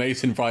 9-year-old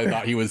Mason probably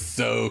thought he was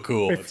so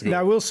cool. That's cool.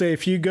 Now, I will say,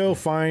 if you go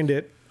find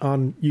it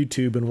on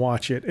YouTube and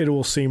watch it, it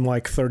will seem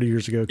like 30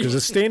 years ago because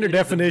the standard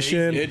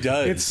definition. It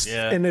does.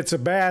 And it's a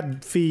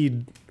bad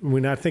feed.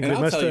 When I think And they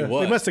I'll must tell you have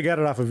what. they must have got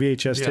it off a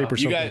VHS tape or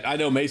You something. guys, I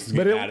know Mason's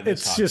but getting mad at this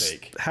it's hot just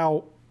take.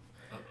 how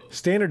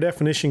standard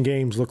definition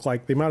games look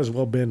like they might as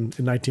well have been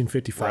in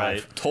 1955.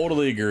 Right.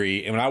 Totally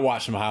agree. And when I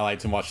watch some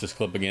highlights and watch this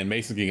clip again,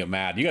 Mason's gonna get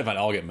mad. You guys might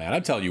all get mad.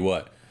 I'm telling you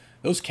what.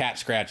 Those cat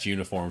scratch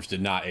uniforms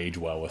did not age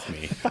well with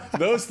me.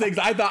 Those things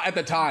I thought at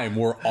the time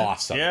were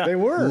awesome. Yeah. They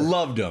were.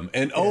 Loved them.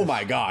 And oh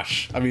my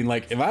gosh. I mean,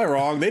 like, am I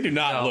wrong? They do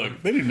not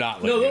look good.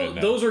 No,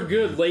 now. those are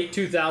good late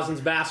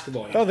 2000s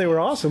basketball. Oh, they were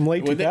awesome.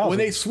 Late when 2000s.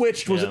 they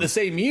switched, was it the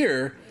same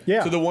year?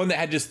 Yeah. To the one that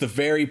had just the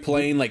very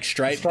plain like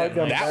stripe. Stripe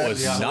down the That back.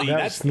 was Yeah. nuts.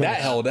 That was nice. That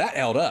held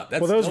up.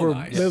 That's well, those still were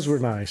nice. those were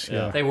nice.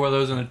 Yeah. They wore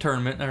those in a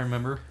tournament, I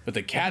remember. But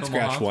the cat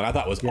Omaha. scratch one I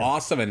thought was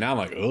awesome, and now I'm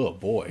like, oh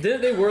boy.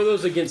 Didn't they wear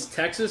those against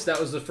Texas? That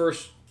was the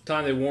first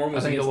time they wore them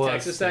was I think against it was.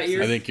 Texas that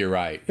year. I think you're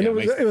right. And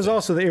Yeah, it was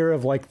also the era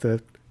of like the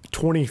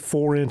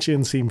 24-inch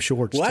inseam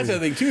shorts. well, that's too. the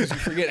thing too. Is you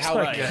forget how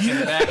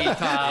Baggy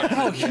top.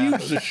 how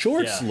huge the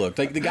shorts Yeah. looked.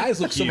 Like the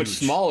guys look so much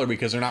smaller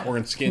because they're not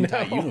wearing skin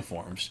tight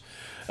uniforms.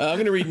 I'm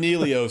going to read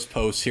Neilio's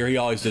post here. He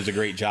always does a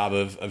great job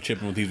of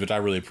chipping with these, which I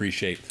really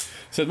appreciate.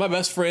 Says, my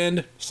best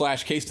friend /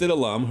 K-State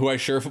alum, who I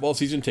share football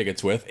season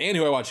tickets with, and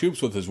who I watch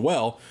hoops with as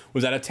well,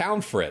 was at a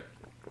town frit.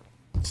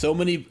 So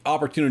many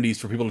opportunities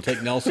for people to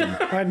take Nelson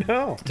I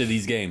know. to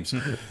these games.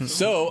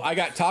 So I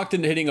got talked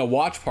into hitting a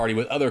watch party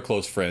with other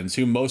close friends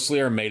who mostly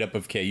are made up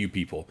of KU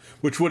people,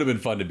 which would have been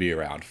fun to be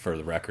around for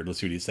the record. Let's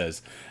see what he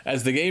says.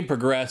 As the game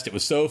progressed, it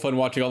was so fun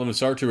watching all of them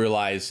start to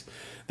realize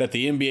that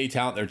the NBA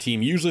talent their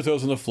team usually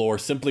throws on the floor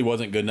simply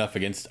wasn't good enough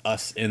against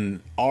us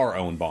in our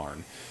own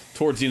barn.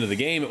 Towards the end of the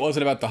game, it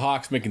wasn't about the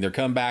Hawks making their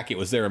comeback. It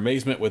was their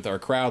amazement with our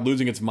crowd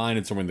losing its mind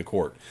and storming the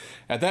court.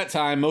 At that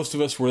time, most of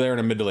us were there in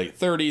our mid to late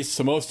 30s,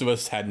 so most of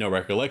us had no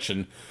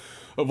recollection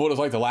of what it was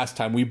like the last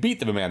time we beat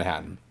them in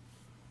Manhattan.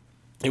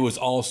 It was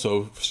all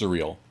so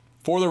surreal.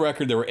 For the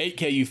record, there were 8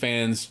 KU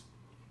fans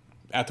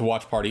at the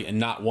watch party and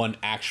not one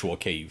actual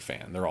KU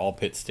fan. They're all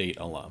Pitt State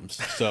alums.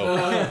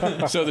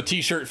 So, so the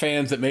T-shirt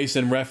fans that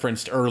Mason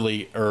referenced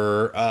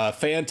earlier,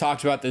 fan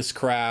talked about this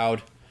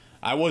crowd.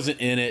 I wasn't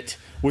in it.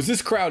 Was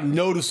this crowd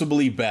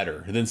noticeably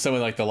better than some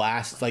of like the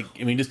last, like,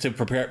 I mean, just to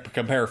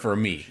compare for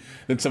me,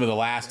 than some of the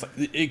last,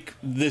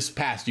 this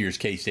past year's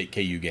K-State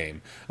KU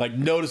game? Like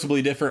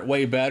noticeably different,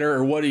 way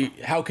better? Or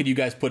how could you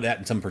guys put that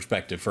in some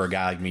perspective for a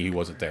guy like me who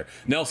wasn't there?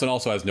 Nelson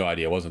also has no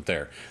idea, wasn't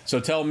there.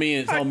 So tell me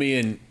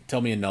and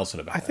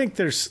Nelson about I that. think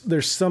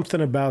there's something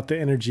about the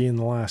energy in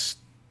the last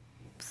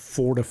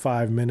 4 to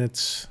 5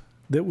 minutes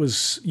that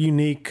was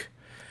unique,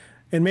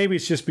 and maybe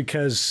it's just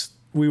because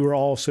we were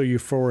all so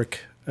euphoric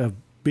of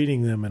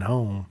beating them at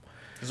home.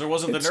 Because there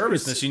wasn't the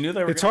nervousness. You knew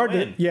they were It's going hard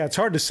to win. it's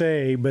hard to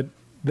say, but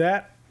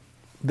that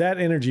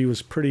energy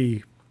was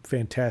pretty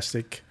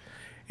fantastic.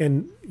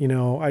 And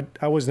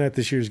I wasn't at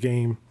this year's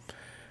game.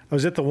 I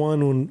was at the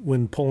one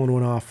when Pullen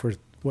went off for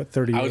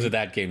 38. I was at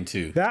that game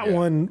too. That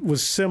one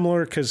was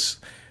similar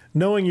because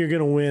knowing you're going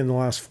to win the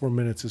last 4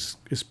 minutes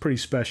is pretty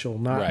special.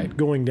 Not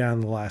going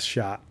down the last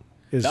shot.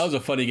 That was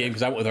a funny game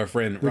because I went with our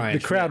friend Ryan.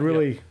 The crowd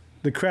really.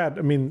 The crowd.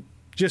 I mean,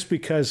 just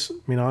because.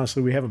 I mean,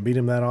 honestly, we haven't beat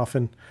him that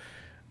often.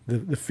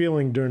 The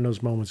feeling during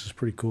those moments is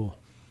pretty cool.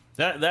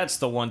 That's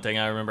the one thing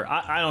I remember.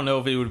 I don't know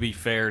if it would be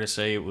fair to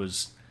say it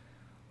was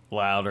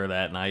louder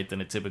that night than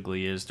it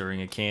typically is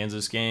during a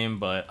Kansas game,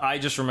 but I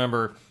just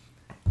remember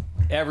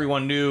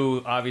everyone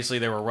knew, obviously,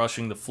 they were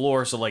rushing the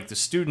floor, so like the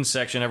student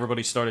section,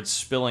 everybody started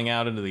spilling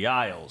out into the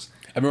aisles.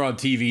 I remember on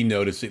TV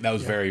noticing that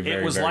was very,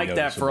 very. It was very like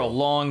that for a noticeable.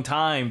 long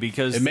time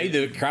because It made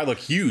the crowd look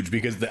huge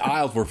because the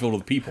aisles were filled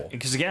with people.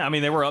 Because again, I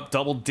mean, they were up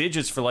double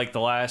digits for like the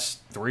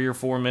last 3 or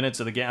 4 minutes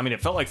of the game. I mean, it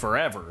felt like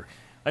forever.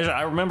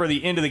 I remember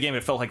the end of the game;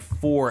 it felt like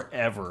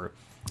forever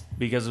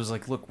because it was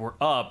like, look, we're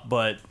up,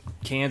 but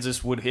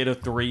Kansas would hit a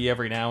 3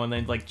 every now and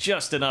then, like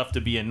just enough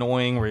to be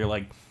annoying. Where you're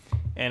like,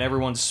 and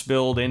everyone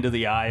spilled into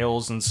the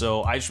aisles. And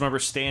so I just remember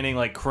standing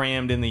like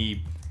crammed in the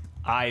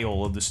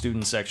aisle of the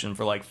student section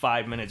for like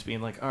 5 minutes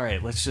being like, all right,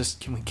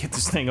 can we get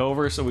this thing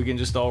over so we can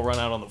just all run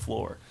out on the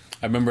floor?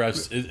 I remember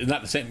it's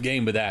not the same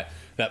game, but that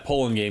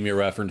Pullen game you're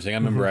referencing, I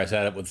remember I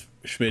sat up with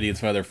Schmitty and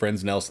some other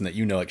friends, Nelson, that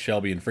you know, like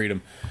Shelby and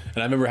Freedom, and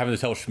I remember having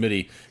to tell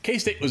Schmitty,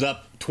 K-State was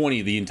up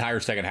 20 the entire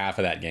second half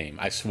of that game,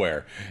 I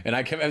swear. And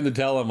I kept having to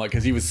tell him, like,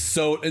 because he was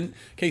so, and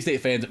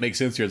K-State fans, it makes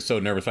sense here, it's so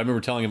nervous. I remember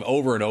telling him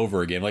over and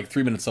over again, like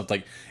 3 minutes left,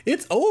 like,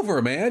 it's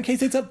over, man.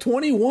 K-State's up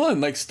 21.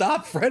 Like,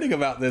 stop fretting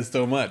about this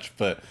so much.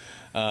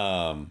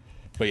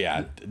 But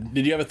yeah,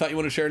 did you have a thought you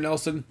want to share,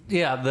 Nelson?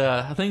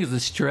 Yeah, I think it's the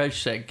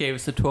stretch that gave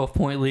us a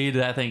 12-point lead.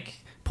 I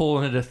think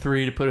Pullen hit a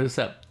 3 to put us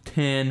up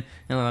 10,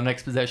 and on the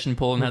next possession,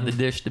 Pullen had the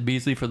dish to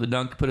Beasley for the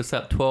dunk to put us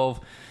up 12.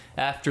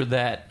 After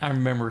that, I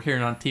remember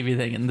hearing on TV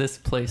thinking, this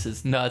place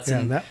is nuts. Yeah,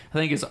 and I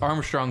think it's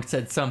Armstrong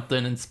said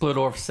something, and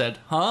Splittorff said,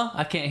 huh?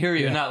 I can't hear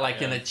you. Yeah. Not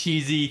like in a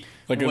cheesy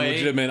like way. A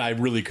legitimate, I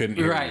really couldn't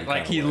hear right, him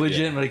like he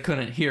legitimately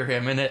couldn't hear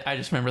him. And I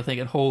just remember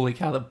thinking, holy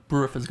cow, the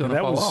roof is going to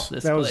fall off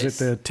this place. That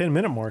was at the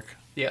 10-minute mark.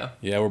 Yeah.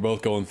 Yeah, we're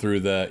both going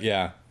through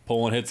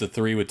Pullen hits a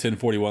 3 with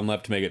 10:41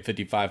 left to make it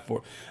 55-4. I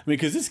mean,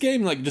 because this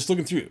game, like, just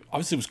looking through,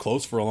 obviously it was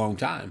close for a long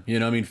time. You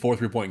know, I mean, 4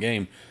 3-point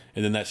game,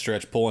 and then that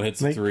stretch, Pullen hits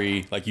the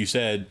 3, like you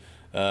said,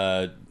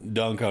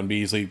 dunk on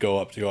Beasley, go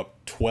up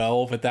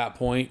 12 at that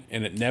point,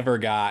 and it never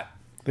got.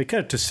 They cut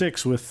it to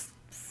 6 with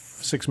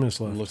 6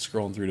 minutes left. Look,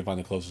 scrolling through to find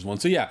the closest one.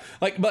 So yeah,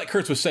 like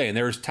Kurtz was saying,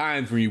 there was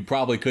times where you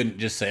probably couldn't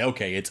just say,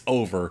 okay, it's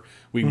over.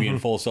 We can be in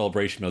full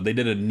celebration mode. They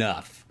did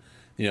enough,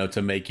 you know,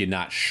 to make you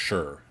not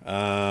sure.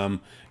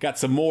 Got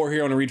some more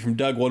here. I want to read from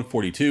Doug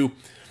 142.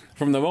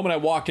 From the moment I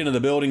walked into the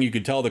building, you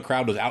could tell the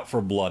crowd was out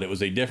for blood. It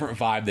was a different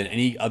vibe than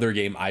any other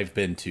game I've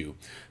been to.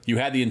 You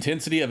had the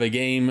intensity of a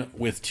game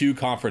with 2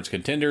 conference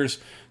contenders,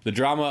 the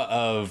drama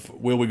of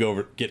will we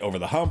get over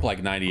the hump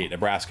like 98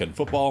 Nebraska in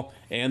football,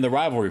 and the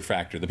rivalry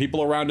factor. The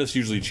people around us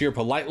usually cheer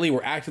politely,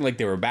 were acting like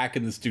they were back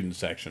in the student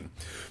section.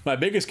 My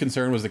biggest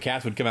concern was the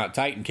Cats would come out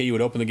tight and KU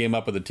would open the game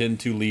up with a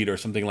 10-2 lead or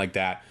something like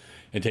that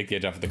and take the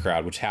edge off of the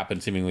crowd, which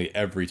happened seemingly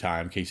every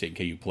time K-State and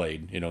KU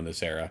played, you know, in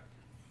this era.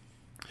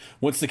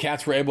 Once the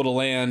Cats were able to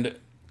land,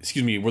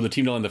 were the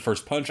team to land the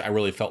first punch, I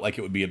really felt like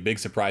it would be a big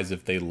surprise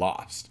if they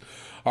lost.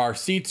 Our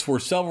seats were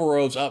several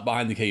rows up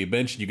behind the KU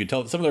bench, and you could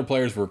tell that some of their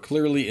players were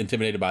clearly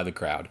intimidated by the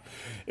crowd.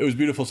 It was a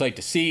beautiful sight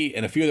to see,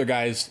 and a few other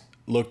guys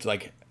looked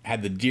like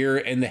had the deer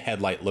in the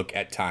headlight look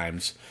at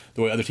times,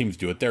 the way other teams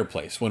do at their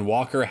place. When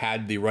Walker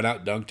had the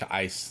run-out dunk to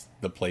ice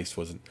the place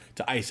wasn't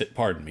to ice it.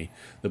 Pardon me.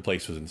 The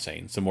place was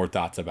insane. Some more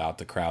thoughts about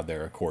the crowd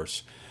there, of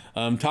course.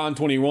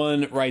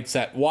 Ton21 writes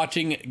that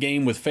watching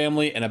game with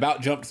family and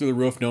about jumped through the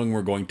roof knowing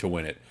we're going to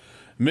win it.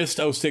 Missed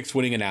 06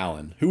 winning in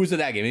Allen. Who was at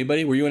that game?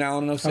 Anybody? Were you in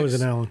Allen in 06? I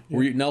was in Allen.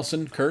 Were you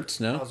Nelson? Kurtz?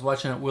 No? I was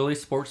watching at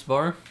Willie's Sports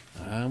Bar.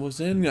 I was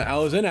in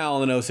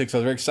Allen in 06. I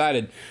was very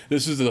excited.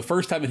 This was the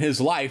first time in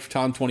his life,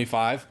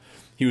 Ton25,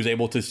 he was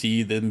able to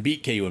see them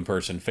beat KU in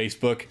person.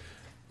 Facebook.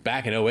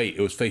 Back in 08,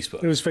 it was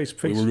Facebook. It was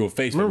Facebook. We were doing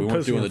Facebook. We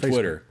weren't doing the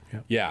Twitter.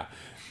 Yep. Yeah.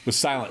 It was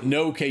silent.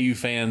 No KU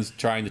fans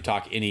trying to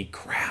talk any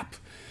crap.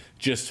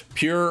 Just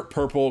pure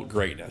purple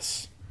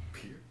greatness.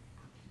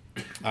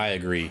 I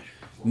agree.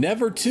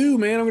 Never two,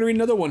 man. I'm going to read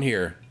another one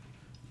here.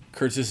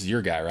 Kurtz, this is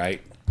your guy,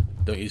 right?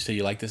 Don't you say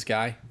you like this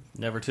guy?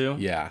 Never two?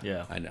 Yeah.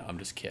 Yeah. I know. I'm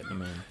just kidding. I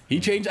mean, he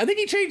changed. I think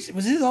he changed.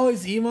 Was his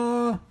always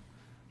Ema?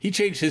 He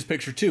changed his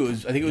picture too. I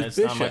think it was it's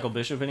Bishop. not Michael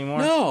Bishop anymore?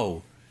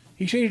 No.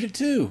 He changed it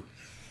too.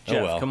 Jeff,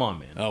 oh well. come on,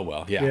 man. Oh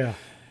well. Yeah. Yeah.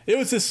 It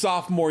was his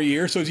sophomore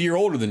year, so he's a year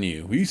older than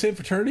you. Were you same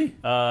fraternity?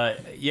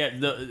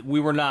 Yeah,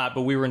 we were not,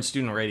 but we were in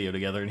student radio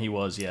together, and he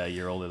was, a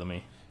year older than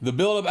me. The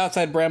build-up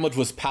outside Bramlage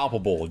was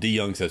palpable. D.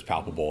 Young says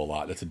palpable a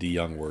lot. That's a D.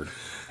 Young word.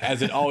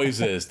 As it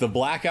always is. The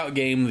blackout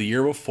game the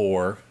year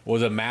before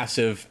was a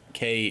massive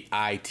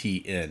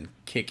KITN.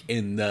 Kick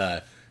in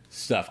the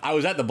stuff. I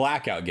was at the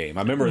blackout game.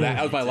 I remember that.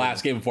 That was my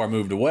last game before I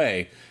moved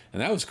away.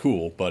 And that was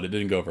cool, but it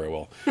didn't go very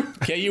well.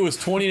 KU was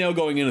 20-0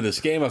 going into this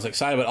game. I was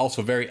excited, but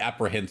also very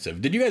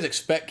apprehensive. Did you guys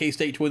expect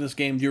K-State to win this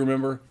game? Do you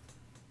remember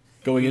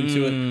going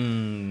into it?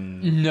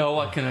 No,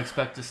 I can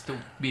expect us to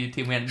be a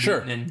team we hadn't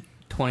Sure. beaten in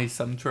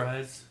 20-some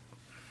tries.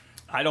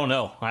 I don't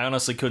know. I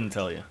honestly couldn't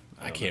tell you.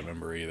 I can't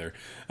remember either.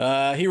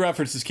 He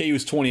references KU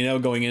was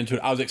 20-0 going into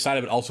it. I was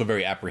excited, but also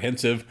very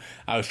apprehensive.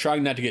 I was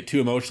trying not to get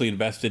too emotionally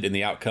invested in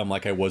the outcome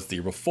like I was the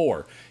year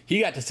before. He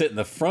got to sit in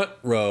the front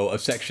row of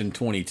Section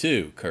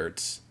 22,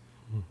 Kurtz.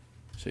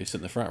 So he's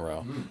sitting in the front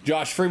row.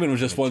 Josh Freeman was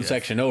just one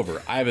section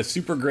over. I have a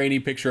super grainy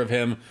picture of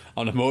him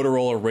on a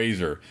Motorola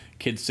Razor.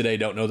 Kids today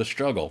don't know the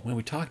struggle. Well,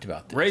 we talked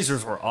about this.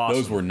 Razors were awesome.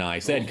 Those were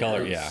nice. They had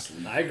color, yeah.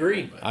 I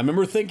agree. I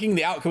remember thinking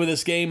the outcome of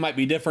this game might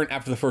be different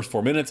after the first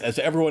 4 minutes. As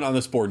everyone on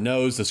this board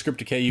knows, the script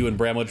to KU and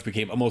Bramlage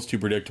became almost too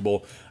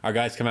predictable. Our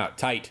guys come out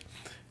tight.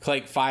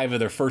 Clank 5 of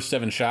their first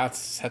 7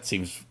 shots. That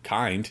seems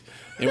kind.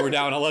 And we're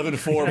down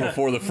 11-4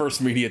 before the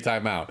first media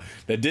timeout.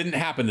 That didn't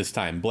happen this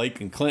time. Blake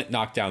and Clint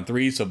knocked down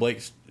 3, so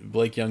Blake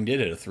Blake Young did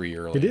hit a 3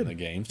 early in the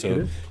game,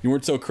 so you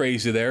weren't so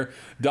crazy there.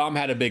 Dom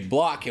had a big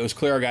block. It was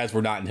clear our guys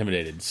were not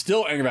intimidated.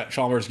 Still angry about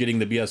Chalmers getting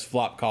the BS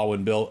flop call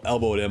when Bill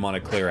elbowed him on a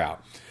clear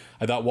out.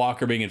 I thought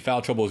Walker being in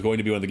foul trouble was going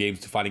to be one of the game's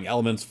defining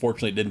elements.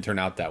 Fortunately, it didn't turn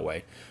out that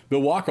way.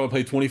 Bill Walker only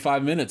played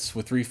 25 minutes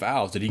with 3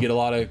 fouls. Did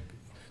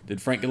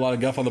Frank get a lot of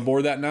guff on the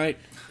board that night?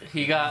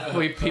 He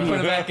put him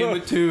back in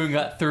with 2 and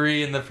got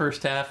 3 in the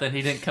first half. Then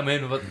he didn't come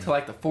in until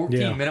like the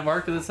 14-minute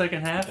mark of the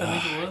second half, I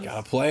think it was.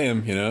 Gotta play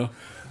him, you know.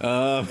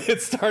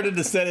 It started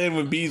to set in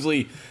when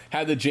Beasley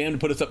had the jam to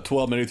put us up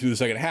 12 minutes through the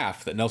second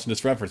half that Nelson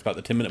just referenced about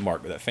the 10-minute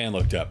mark, but that fan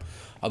looked up.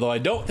 Although I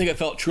don't think it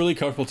felt truly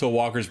comfortable until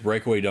Walker's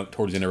breakaway dunk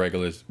towards the end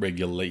of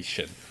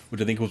regulation,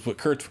 which I think was what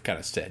Kurtz kind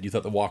of said. You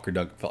thought the Walker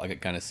dunk felt like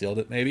it kind of sealed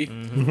it, maybe?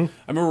 I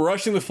remember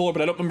rushing the floor,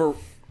 but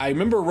I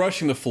remember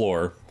rushing the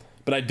floor,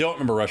 but I don't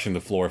remember rushing the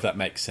floor, if that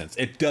makes sense.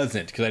 It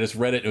doesn't, because I just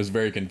read it and it was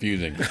very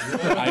confusing.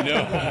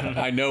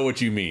 I know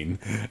what you mean.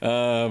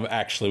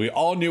 Actually, we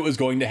all knew it was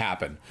going to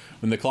happen.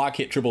 When the clock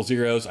hit triple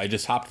zeros, I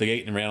just hopped the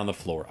gate and ran on the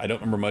floor. I don't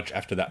remember much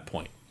after that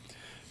point.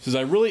 Says,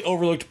 I really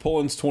overlooked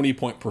Pullen's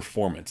 20-point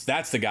performance.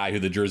 That's the guy who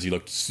the jersey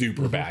looked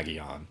super baggy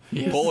on.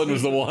 Yes. Pullen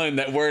was the one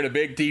that wearing a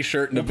big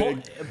T-shirt and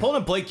Pullen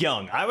and Blake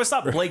Young. I always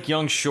thought Blake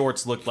Young's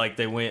shorts looked like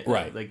they went,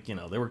 right. like,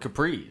 they were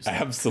capris.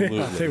 Absolutely.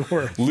 Yeah, they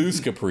were. Loose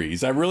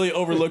capris. I really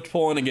overlooked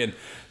Pullen again.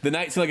 The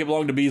night seemed like it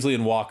belonged to Beasley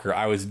and Walker.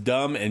 I was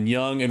dumb and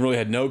young and really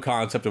had no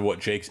concept of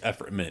what Jake's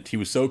effort meant. He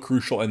was so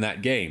crucial in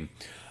that game.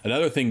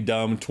 Another thing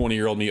dumb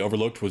 20-year-old me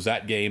overlooked was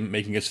that game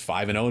making us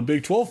 5-0 in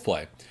Big 12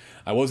 play.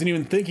 I wasn't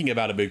even thinking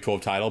about a Big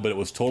 12 title, but it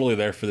was totally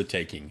there for the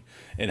taking.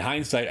 In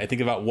hindsight, I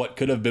think about what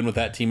could have been with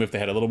that team if they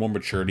had a little more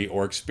maturity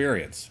or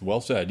experience.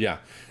 Well said, yeah.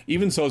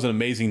 Even so, it was an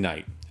amazing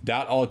night.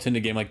 Doubt I'll attend a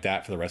game like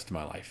that for the rest of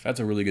my life. That's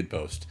a really good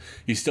post.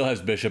 He still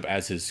has Bishop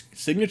as his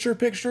signature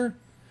picture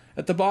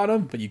at the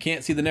bottom, but you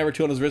can't see the Never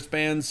 2 on his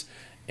wristbands.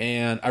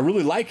 And I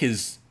really like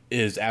his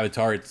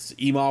avatar. It's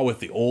Ema with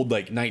the old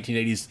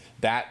 1980s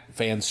that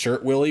fan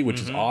shirt Willie,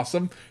 which is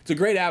awesome. It's a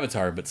great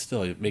avatar, but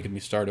still making me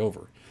start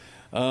over.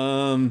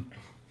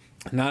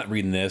 Not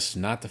reading this,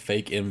 not the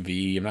fake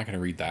MV. I'm not going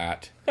to read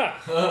that.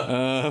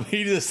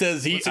 He just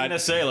says What's he gonna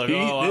say? Like,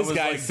 this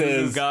guy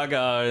says,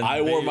 Gaga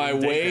I wore my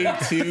way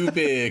too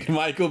big.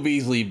 Michael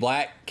Beasley,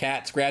 black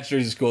cat scratch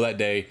jersey to school that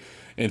day.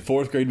 In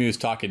 4th grade, he was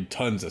talking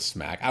tons of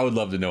smack. I would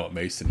love to know what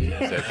Mason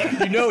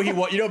said.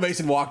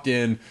 Mason walked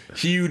in,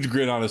 huge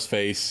grin on his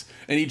face,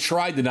 and he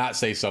tried to not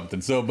say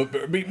something. So, but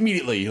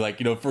immediately,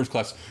 first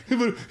class.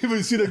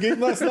 Anybody see that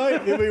game last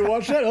night? Anybody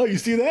watch that? Oh, you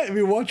see that?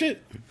 Anybody watch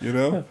it?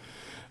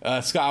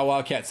 Scott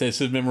Wildcat says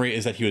his memory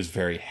is that he was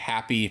very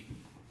happy.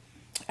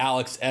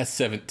 Alex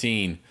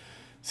S17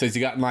 says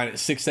he got in line at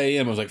 6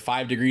 a.m. It was like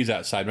 5 degrees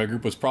outside. My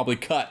group was probably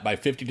cut by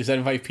 50 to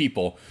 75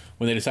 people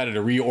when they decided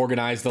to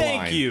reorganize the line.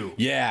 Thank you.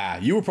 Yeah,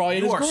 you were probably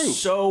in his group. You are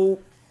so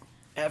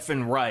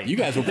effing right. You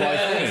guys were probably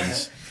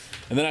friends.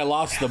 And then I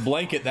lost the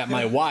blanket that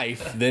my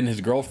wife, then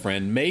his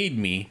girlfriend, made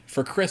me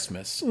for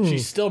Christmas.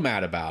 She's still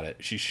mad about it.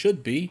 She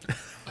should be.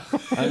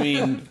 I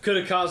mean, could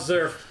have caused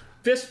their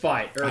fist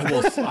fight.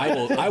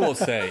 I will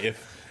say,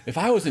 if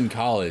I was in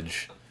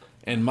college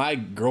and my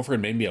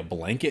girlfriend made me a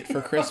blanket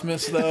for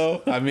Christmas,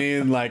 though, I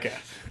mean,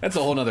 that's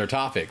a whole nother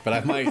topic. But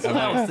I might.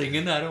 I was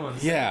thinking that. I don't want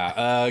to.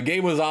 Yeah,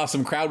 game was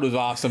awesome. Crowd was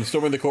awesome.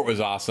 Storming the court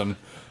was awesome.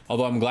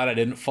 Although I'm glad I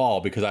didn't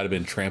fall because I'd have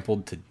been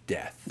trampled to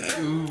death.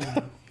 Ooh.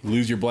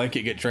 Lose your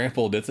blanket, get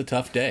trampled. It's a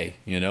tough day,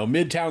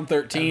 Midtown 13.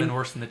 That'd been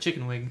worse than the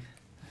chicken wing.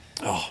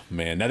 Oh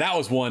man, now that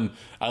was one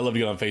I loved to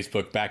get on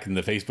Facebook back in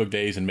the Facebook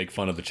days and make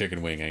fun of the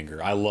chicken wing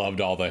anger. I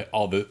loved all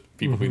the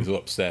people being so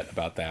upset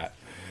about that.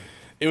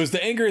 It was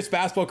the angriest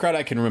basketball crowd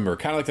I can remember,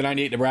 kind of like the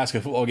 '98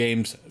 Nebraska football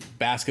games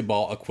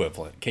basketball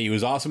equivalent. KU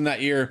was awesome that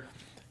year,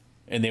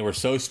 and they were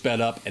so sped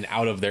up and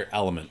out of their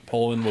element.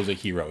 Pullen was a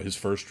hero. His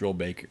first real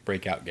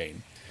breakout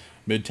game.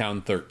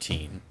 Midtown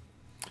 13.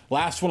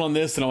 Last one on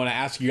this, and I want to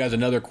ask you guys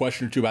another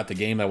question or two about the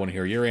game I want to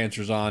hear your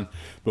answers on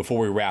before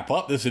we wrap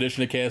up this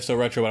edition of KSO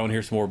Retro. I want to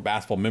hear some more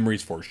basketball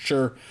memories for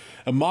sure.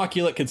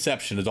 Immaculate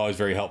Conception is always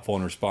very helpful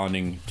in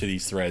responding to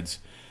these threads.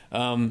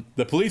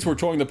 The police were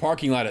touring the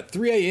parking lot at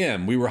 3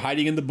 a.m. We were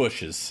hiding in the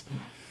bushes.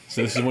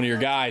 So this is one of your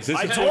guys.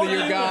 This is one of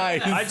your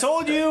guys. I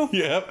told you.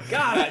 Yep.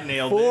 God, I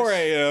nailed 4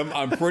 a.m.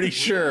 I'm pretty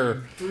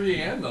sure.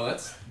 3 a.m. though,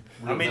 that's...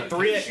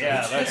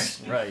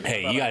 that's right.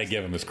 Hey, you got to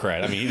give him his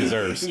credit. I mean, he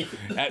deserves.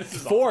 At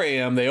 4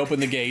 a.m., they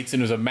opened the gates,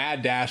 and it was a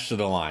mad dash to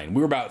the line.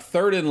 We were about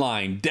third in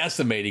line,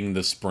 decimating in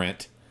the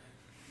sprint.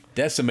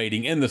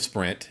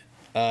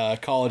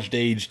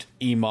 College-aged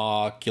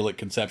Immaculate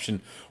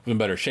Conception was in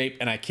better shape,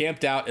 and I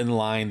camped out in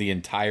line the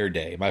entire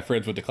day. My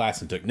friends went to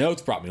class and took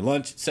notes, brought me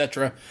lunch,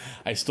 etc.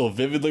 I still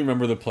vividly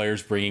remember the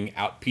players bringing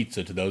out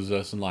pizza to those of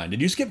us in line. Did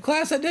you skip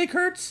class that day,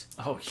 Kurtz?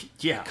 Oh,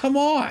 yeah. Come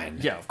on.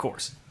 Yeah, of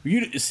course.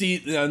 You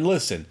see, and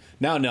listen,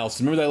 now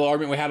Nelson, remember that little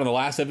argument we had on the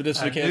last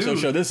episode of the KSO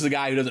show? This is a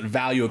guy who doesn't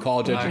value a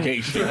college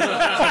education. So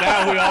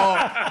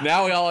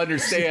now we all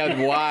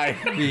understand why.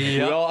 We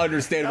all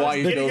understand why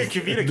he feels.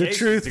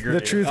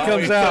 The truth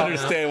comes out.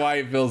 Understand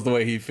why he feels the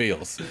way he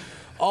feels.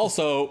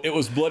 Also, it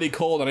was bloody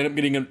cold, and I ended up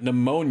getting a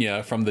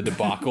pneumonia from the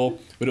debacle,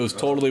 but it was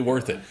totally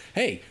worth it.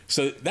 Hey,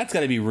 so that's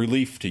got to be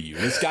relief to you.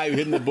 This guy who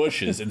hid in the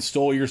bushes and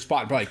stole your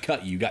spot and probably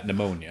cut you got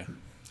pneumonia.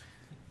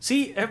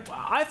 See,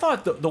 I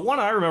thought the one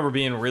I remember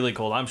being really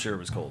cold, I'm sure it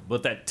was cold,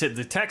 but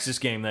the Texas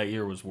game that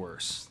year was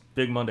worse.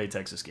 Big Monday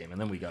Texas game,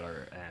 and then we got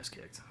our ass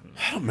kicked.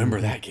 I don't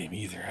remember that game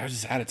either. I was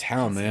just out of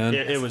town, man.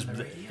 It was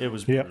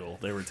brutal.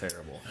 They were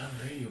terrible.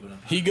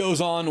 He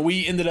goes on.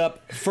 We ended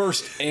up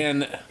first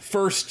in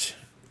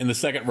the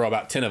second row,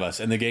 about 10 of us,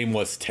 and the game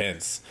was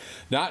tense.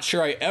 Not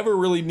sure I ever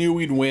really knew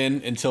we'd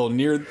win until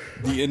near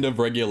the end of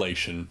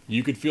regulation.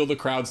 You could feel the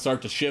crowd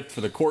start to shift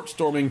for the court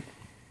storming.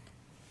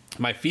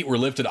 My feet were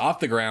lifted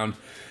off the ground,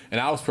 and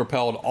I was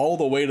propelled all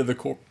the way to the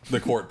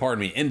court, pardon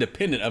me,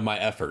 independent of my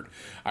effort.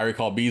 I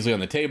recall Beasley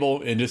on the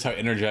table and just how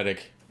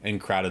energetic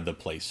and crowded the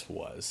place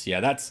was.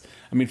 Yeah,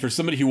 for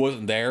somebody who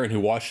wasn't there and who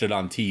watched it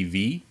on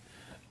TV,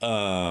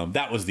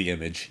 that was the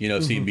image,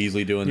 seeing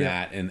Beasley doing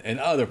that and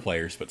other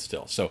players, but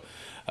still. So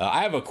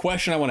I have a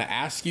question I want to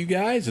ask you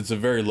guys. It's a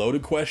very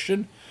loaded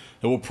question.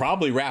 And we'll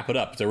probably wrap it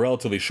up. It's a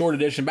relatively short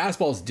edition.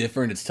 Basketball is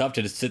different. It's tough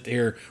to just sit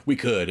here. We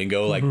could and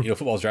go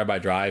football's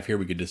drive-by-drive. Here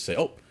we could just say,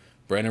 oh,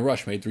 Brandon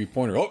Rush made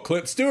three-pointer. Oh,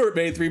 Clint Stewart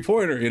made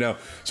three-pointer,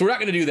 So we're not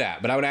going to do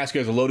that. But I would ask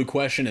you guys a loaded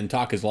question and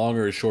talk as long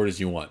or as short as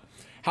you want.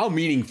 How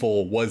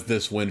meaningful was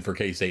this win for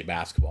K-State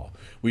basketball?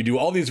 We do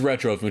all these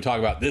retros when we talk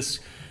about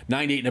this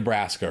 98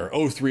 Nebraska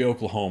or 03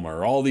 Oklahoma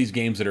or all these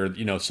games that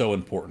are, so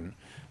important.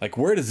 Like,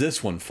 where does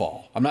this one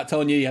fall? I'm not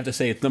telling you have to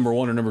say it's number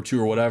 1 or number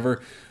 2 or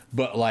whatever,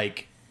 but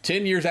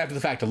 10 years after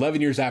the fact,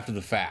 11 years after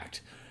the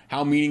fact,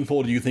 how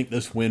meaningful do you think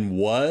this win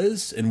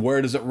was, and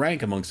where does it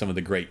rank among some of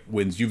the great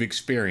wins you've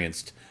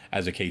experienced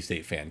as a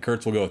K-State fan?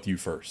 Kurtz, we'll go with you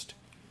first.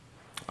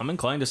 I'm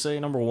inclined to say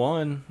number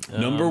 1.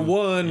 Number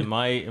 1 in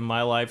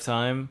my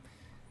lifetime,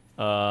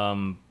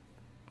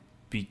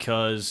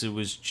 because it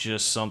was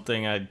just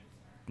something I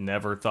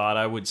never thought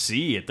I would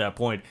see at that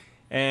point.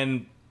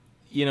 And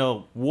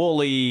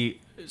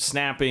Woolley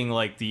snapping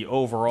the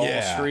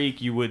overall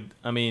streak,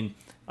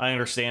 I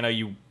understand how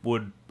you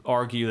would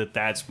argue that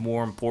that's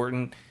more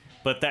important,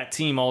 but that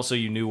team also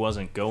you knew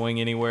wasn't going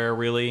anywhere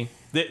really.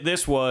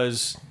 This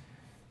was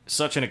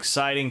such an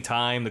exciting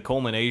time, the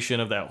culmination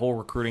of that whole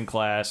recruiting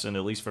class, and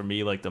at least for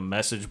me, the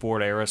message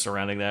board era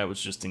surrounding that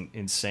was just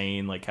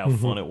insane, how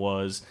fun it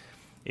was.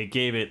 It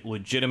gave it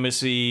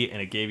legitimacy,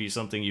 and it gave you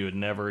something you had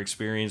never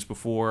experienced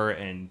before,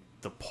 and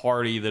the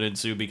party that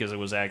ensued because it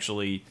was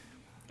actually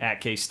at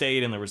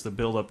K-State, and there was the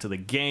build-up to the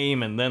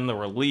game, and then the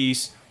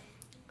release.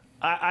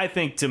 I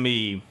think, to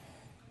me,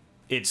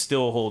 it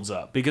still holds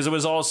up because it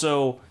was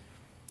also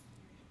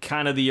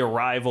kind of the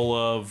arrival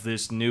of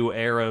this new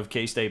era of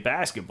K-State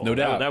basketball. No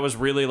doubt. That was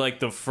really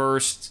the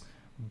first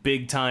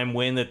big-time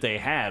win that they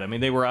had.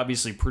 They were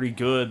obviously pretty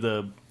good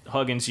the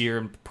Huggins year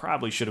and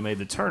probably should have made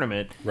the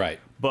tournament. Right.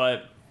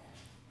 But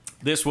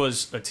this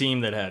was a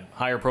team that had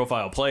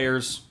higher-profile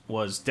players,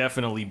 was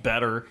definitely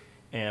better,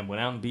 and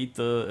went out and beat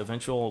the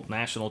eventual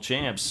national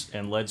champs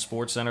and led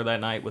SportsCenter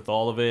that night with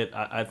all of it.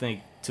 I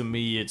think, to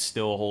me, it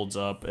still holds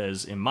up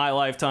as, in my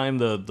lifetime,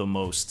 the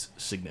most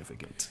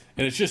significant.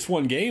 And it's just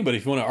one game, but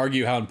if you want to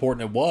argue how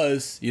important it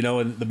was,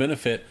 and the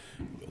benefit,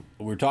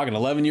 we're talking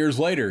 11 years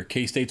later,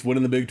 K-State's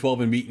winning the Big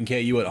 12 and beating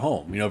KU at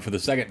home. For the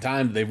second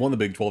time they've won the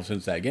Big 12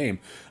 since that game.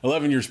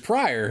 11 years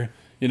prior,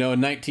 in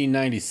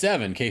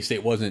 1997,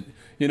 K-State wasn't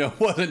doing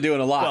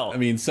a lot.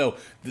 Well, so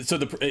I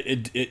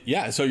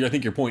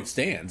think your point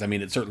stands.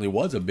 It certainly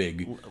was a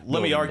big.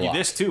 Let me argue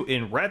this too.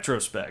 In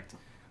retrospect,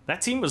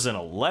 that team was an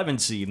 11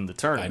 seed in the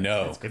tournament. I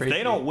know. If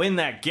they don't win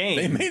that game,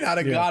 they may not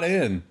have got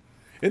in.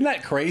 Isn't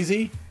that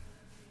crazy?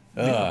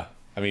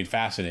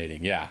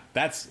 Fascinating. Yeah,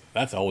 that's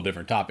a whole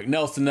different topic.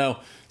 Nelson, no,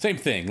 same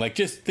thing.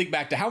 Just think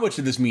back to how much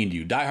did this mean to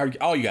you? Diehard,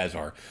 all you guys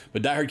are,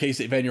 but diehard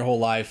K-State fan your whole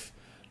life.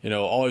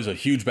 Always a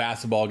huge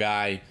basketball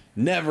guy.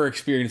 Never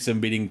experienced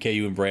them beating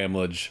KU and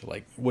Bramlage.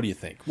 What do you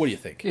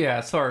think? Yeah,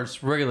 as far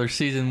as regular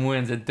season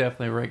wins, it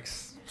definitely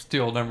ranks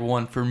still number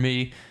 1 for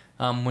me.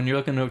 When you're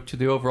looking to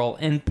the overall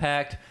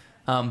impact,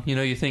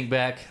 you think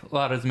back, a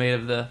lot is made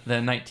of the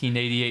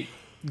 1988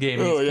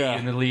 game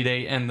in the Elite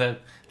Eight and the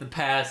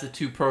paths the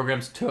two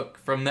programs took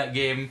from that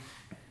game.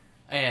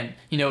 And,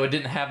 it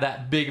didn't have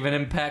that big of an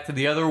impact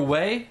the other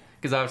way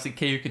because obviously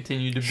KU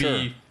continued to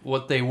be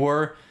what they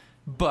were.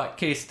 But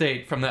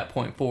K-State, from that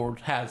point forward,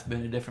 has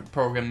been a different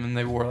program than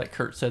they were, like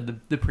Kurt said,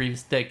 the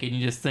previous decade.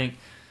 You just think,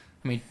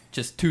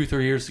 just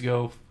 2-3 years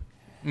ago,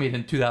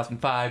 in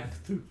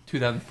 2005,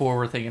 2004,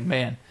 we're thinking,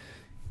 man,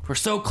 we're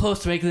so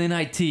close to making the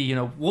NIT.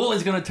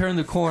 Woolley's going to turn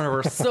the corner.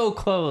 We're so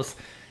close.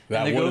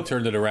 That would have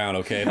turned it around,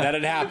 okay? If that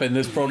had happened,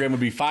 this program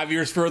would be 5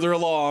 years further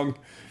along.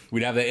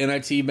 We'd have the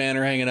NIT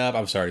banner hanging up.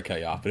 I'm sorry to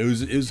cut you off, but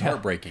it was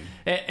heartbreaking.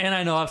 And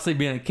I know, obviously,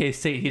 being at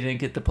K-State, he didn't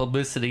get the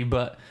publicity,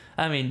 but,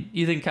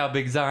 you think how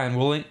big Zion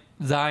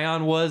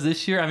was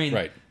this year?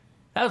 Right.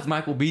 That was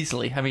Michael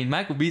Beasley.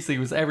 Michael Beasley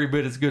was every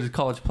bit as good as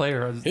college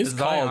player as his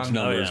college Zion.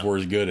 numbers were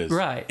as good as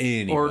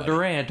anybody. Or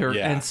Durant.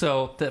 And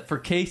so for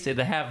K-State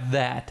to have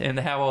that and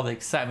to have all the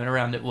excitement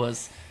around it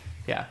was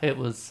yeah, it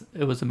was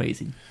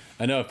amazing.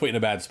 I know I've put you in a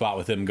bad spot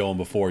with him going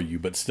before you,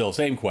 but still,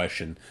 same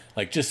question.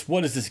 Like, just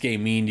what does this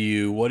game mean to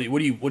you? What do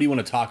you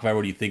want to talk about?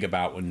 What do you think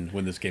about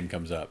when this game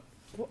comes up?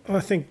 Well, I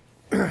think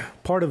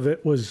part of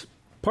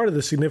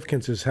the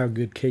significance is how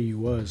good KU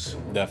was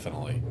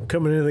Definitely.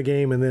 coming into the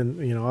game, and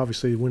then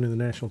obviously winning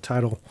the national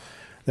title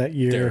that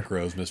year. Derrick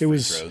Rose missed it free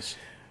was throws.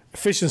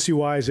 efficiency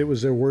wise, it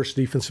was their worst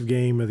defensive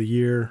game of the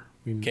year.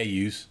 I mean,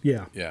 KU's.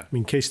 yeah. Yeah. I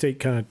mean, K-State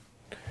kind of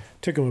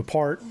took them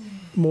apart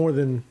more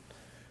than,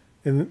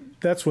 and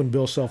that's when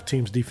Bill Self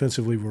teams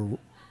defensively were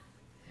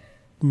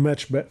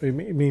much better. I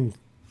mean,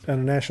 on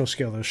a national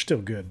scale, they're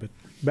still good, but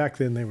back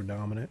then they were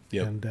dominant.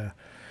 Yep. And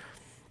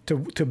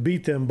to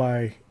beat them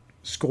by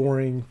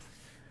scoring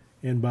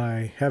and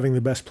by having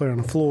the best player on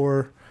the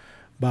floor,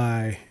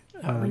 by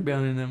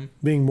Rebounding them.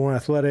 being more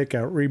athletic,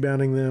 out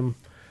rebounding them,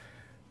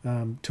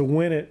 to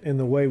win it in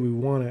the way we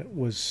won it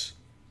was,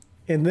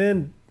 and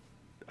then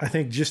I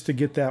think just to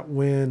get that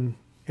win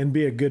and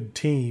be a good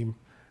team,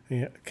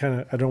 I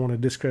don't want to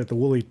discredit the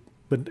Woolly,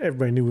 but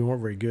everybody knew we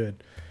weren't very good.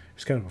 It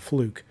was kind of a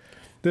fluke.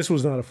 This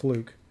was not a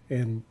fluke,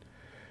 and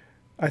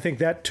I think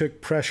that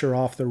took pressure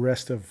off the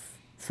rest of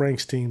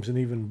Frank's teams and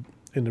even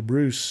into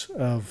Bruce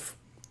of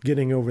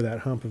getting over that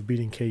hump of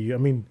beating KU. I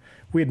mean,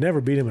 we had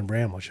never beat him in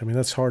Bramlage. I mean,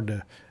 that's hard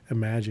to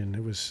imagine.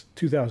 It was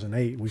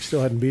 2008. We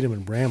still hadn't beat him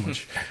in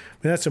Bramlage. I mean,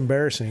 that's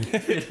embarrassing.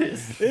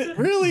 It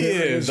really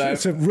is.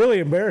 It's really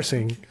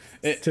embarrassing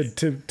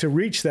to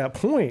reach that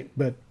point.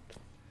 But,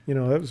 that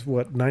was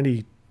what,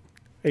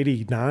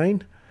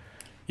 89?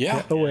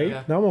 Yeah. 08?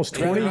 Yeah. Almost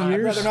 20 I'd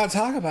years. rather not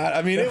talk about it.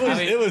 I mean,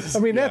 it was. I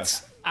mean,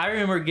 that's I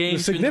remember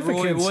games The in the Roy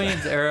significance.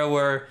 Williams era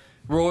where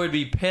Roy would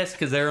be pissed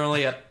because they were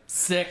only up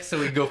 6, so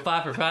he'd go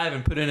 5 for 5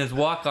 and put in his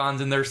walk-ons,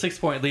 and their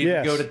 6-point lead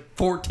Yes. would go to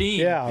 14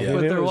 Yeah, I mean,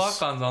 with it their was-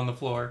 walk-ons on the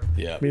floor.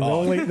 Yeah. I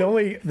mean,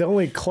 the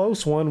only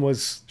close one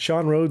was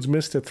Sean Rhodes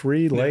missed a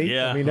 3 late.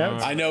 Yeah. I mean,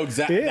 that I know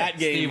exactly Yeah. that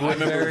game. Steve I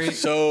remember Woodbury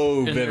so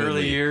in the vividly.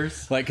 early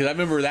years. Like, because I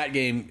remember that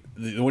game,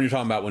 the one you're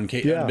talking about, when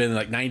K Yeah. had been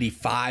like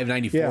 95,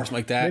 94, Yeah, something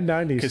like that.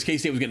 mid-90s. Because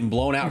K-State was getting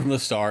blown out from the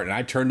start, and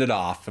I turned it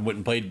off and went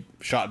and played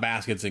shot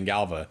baskets in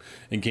Galva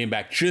and came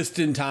back just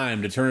in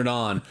time to turn it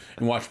on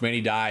and watch Manny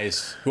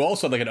Dice, who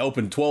also had like an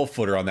open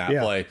 12-footer on that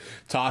Yeah. play,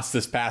 toss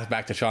this pass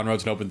back to Sean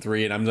Rhodes and open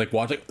 3, and I'm like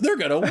watching, they're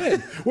going to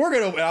win.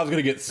 I was going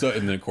to get so,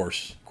 and then of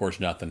course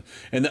nothing.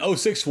 And the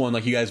 06 one,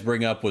 like you guys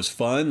bring up, was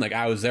fun. Like,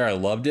 I was there, I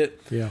loved it.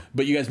 Yeah.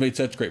 But you guys made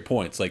such great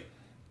points. Like,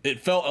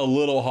 it felt a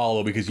little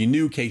hollow because you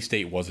knew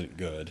K-State wasn't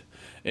good.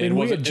 And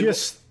we had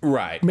just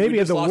right. maybe We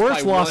had just the lost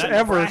worst by loss one-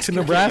 ever to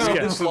Nebraska. We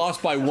just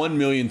lost by 1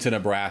 million to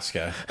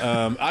Nebraska.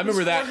 I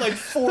remember that. like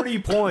 40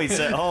 points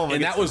at home.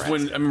 And that against was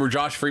when I remember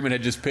Josh Freeman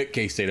had just picked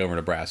K-State over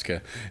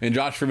Nebraska, and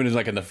Josh Freeman is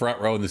like in the front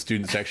row in the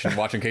student section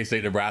watching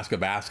K-State Nebraska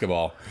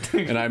basketball.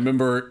 And I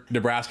remember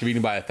Nebraska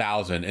beating by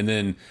 1,000, and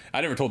then I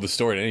never told the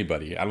story to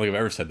anybody. I don't think I've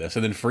ever said this.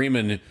 And then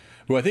Freeman,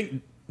 who I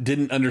think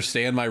didn't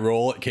understand my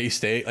role at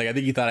K-State, like I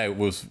think he thought I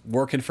was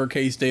working for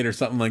K-State or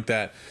something like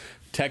that,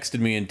 texted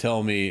me and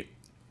told me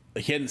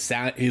he hadn't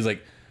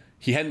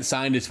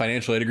signed his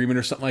financial aid agreement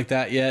or something like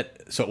that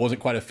yet, so it wasn't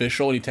quite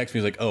official. And he texted me,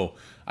 he's like, "Oh,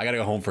 I got to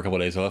go home for a couple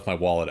of days. I left my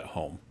wallet at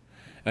home."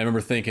 And I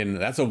remember thinking,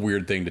 that's a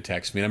weird thing to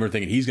text me. And I remember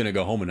thinking, he's going to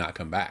go home and not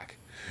come back.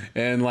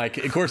 And, like,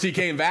 of course, he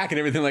came back and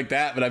everything like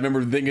that. But I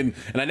remember thinking,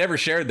 and I never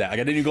shared that.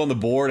 Like, I didn't even go on the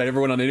board. I never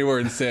went on anywhere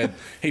and said,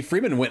 "Hey,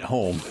 Freeman went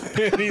home."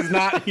 And he's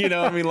not,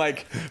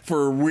 like,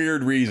 for a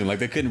weird reason. Like,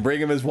 they couldn't bring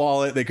him his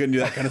wallet. They couldn't do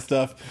that kind of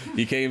stuff.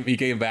 He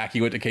came back.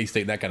 He went to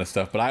K-State and that kind of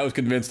stuff. But I was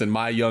convinced in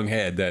my young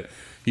head that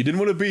he didn't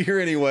want to be here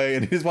anyway,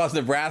 and he just wants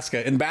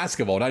Nebraska in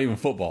basketball, not even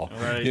football.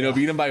 Right,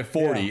 Beat him by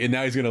 40, and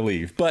now he's going to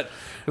leave. But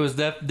It was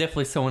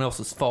definitely someone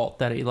else's fault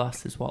that he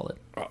lost his wallet.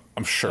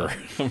 I'm sure.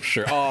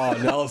 Oh,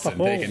 Nelson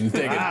taking.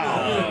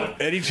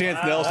 Any chance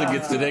Nelson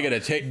gets to take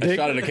a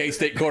shot at a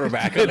K-State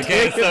quarterback on the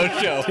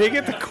KSO show? Take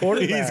it to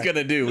quarterback. He's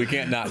gonna do. We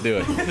can't not do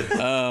it.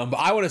 But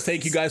I want to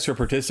thank you guys for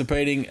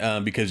participating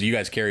because you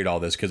guys carried all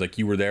this. Because like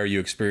you were there, you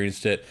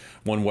experienced it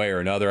one way or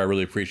another. I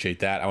really appreciate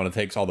that. I want to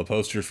thank all the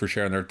posters for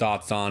sharing their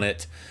thoughts on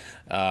it.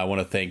 I want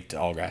to thank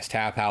All Grass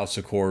Tap House,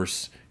 of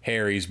course,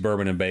 Harry's,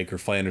 Bourbon and Baker,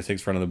 Flanders.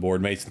 Thanks for running the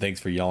board. Mason, thanks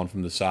for yelling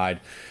from the side.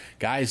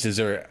 Guys, is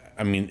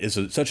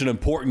it such an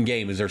important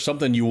game? Is there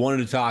something you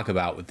wanted to talk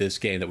about with this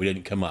game that we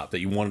didn't come up, that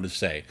you wanted to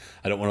say?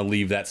 I don't want to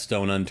leave that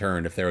stone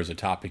unturned if there was a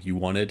topic you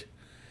wanted.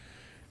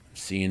 I'm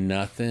seeing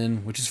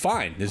nothing, which is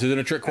fine. This isn't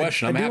a trick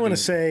question. I'm I do happy. want to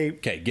say,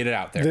 okay, get it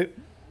out there.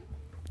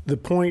 the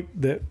point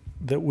that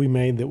we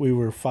made, that we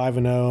were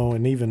 5-0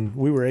 and even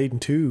we were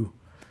 8-2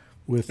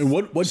 with And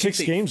what 6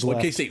 K-State, games what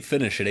left. K-State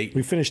finish at 8?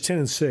 We finished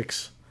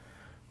 10-6.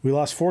 We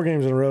lost 4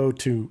 games in a row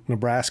to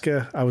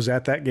Nebraska. I was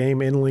at that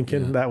game in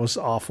Lincoln. Yeah. That was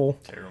awful.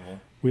 Terrible.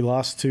 We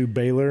lost to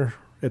Baylor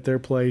at their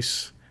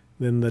place.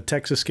 Then the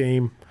Texas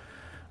game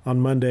on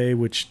Monday,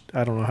 which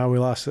I don't know how we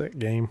lost that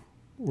game.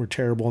 We're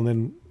terrible. And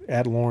then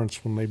at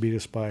Lawrence when they beat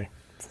us by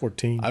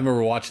 14. I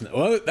remember watching that.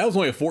 Well, that was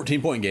only a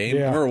 14-point game.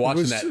 Yeah, I remember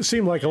watching that. It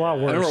seemed like a lot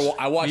worse.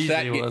 I watched Beasley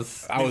that game.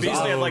 was- I was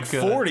Beasley had like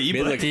 40, He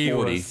had but like he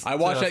 40. was I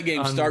watched that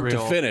game just start to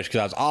unreal. finish because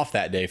I was off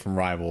that day from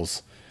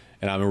Rivals.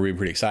 and I remember being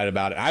pretty excited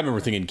about it. I remember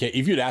thinking,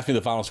 if you'd asked me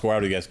the final score, I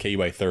would have guessed KU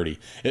by 30.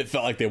 It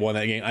felt like they won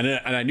that game,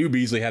 and I knew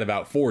Beasley had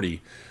about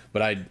 40,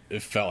 but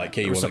it felt like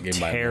KU won that game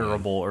by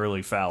terrible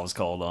early fouls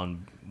called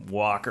on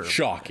Walker.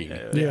 Shocking.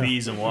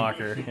 Bees and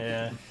Walker.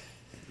 Yeah.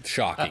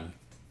 Shocking.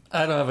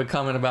 I don't have a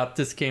comment about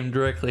this game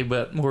directly,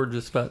 but more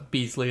just about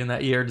Beasley in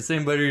that year. Does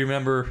anybody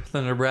remember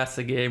the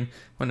Nebraska game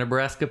when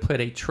Nebraska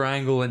played a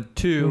triangle and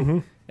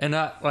 2, and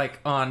not like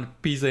on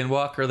Beasley and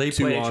Walker? They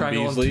played a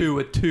triangle and 2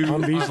 with 2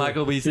 on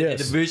Michael Beasley, a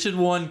Division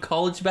I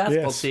college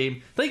basketball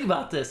team. Think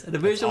about this: a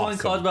Division I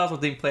college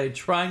basketball team played a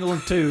triangle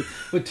and 2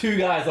 with 2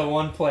 guys on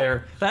 1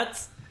 player.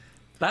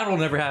 That'll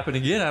never happen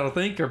again, I don't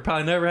think, or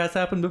probably never has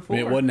happened before.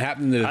 It wouldn't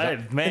happen to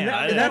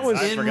that was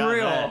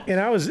unreal. And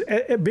I was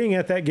being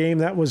at that game.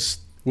 That was.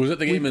 Was it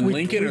the game in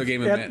Lincoln or the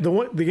game in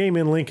the game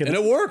in Lincoln? And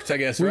it worked, I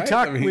guess,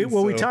 right?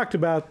 We talked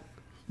about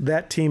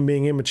that team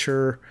being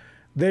immature.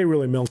 They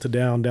really melted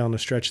down the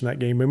stretch in that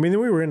game. I mean,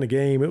 we were in the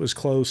game. It was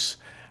close.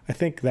 I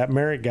think that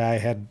Merritt guy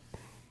had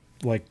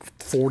like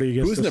 40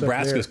 against us. Who was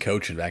Nebraska's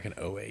coach back in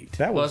 08?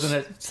 That wasn't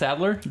it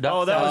Sadler?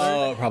 Oh,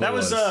 that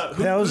was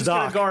who's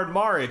going to guard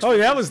Marich? Oh,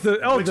 that was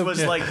which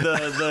was like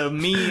the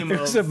meme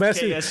of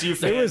KSU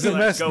fans. It was a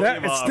mess.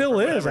 It still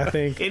is, I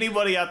think.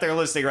 Anybody out there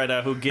listening right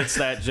now who gets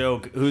that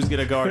joke, who's going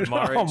to guard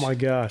Marich? Oh my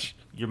gosh.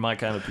 You're my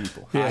kind of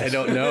people. Yes. I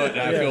don't know it.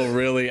 I feel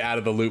really out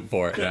of the loop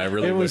for it. And I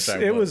really wish I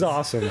was. It was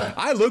awesome.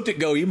 I looked at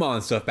Go Ema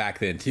and stuff back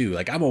then too.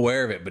 Like, I'm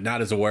aware of it, but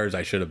not as aware as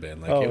I should have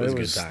been. Like, it was a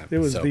good time. It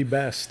was the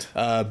best.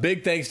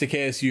 Big thanks to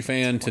KSU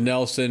fan, to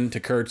Nelson, to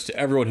Kurtz, to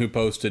everyone who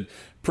posted.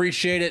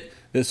 Appreciate it.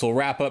 This will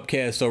wrap up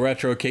KSO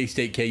Retro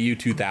K-State KU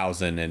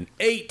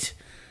 2008.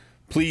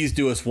 Please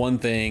do us one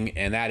thing,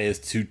 and that is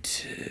to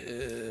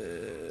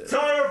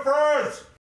tell your friends.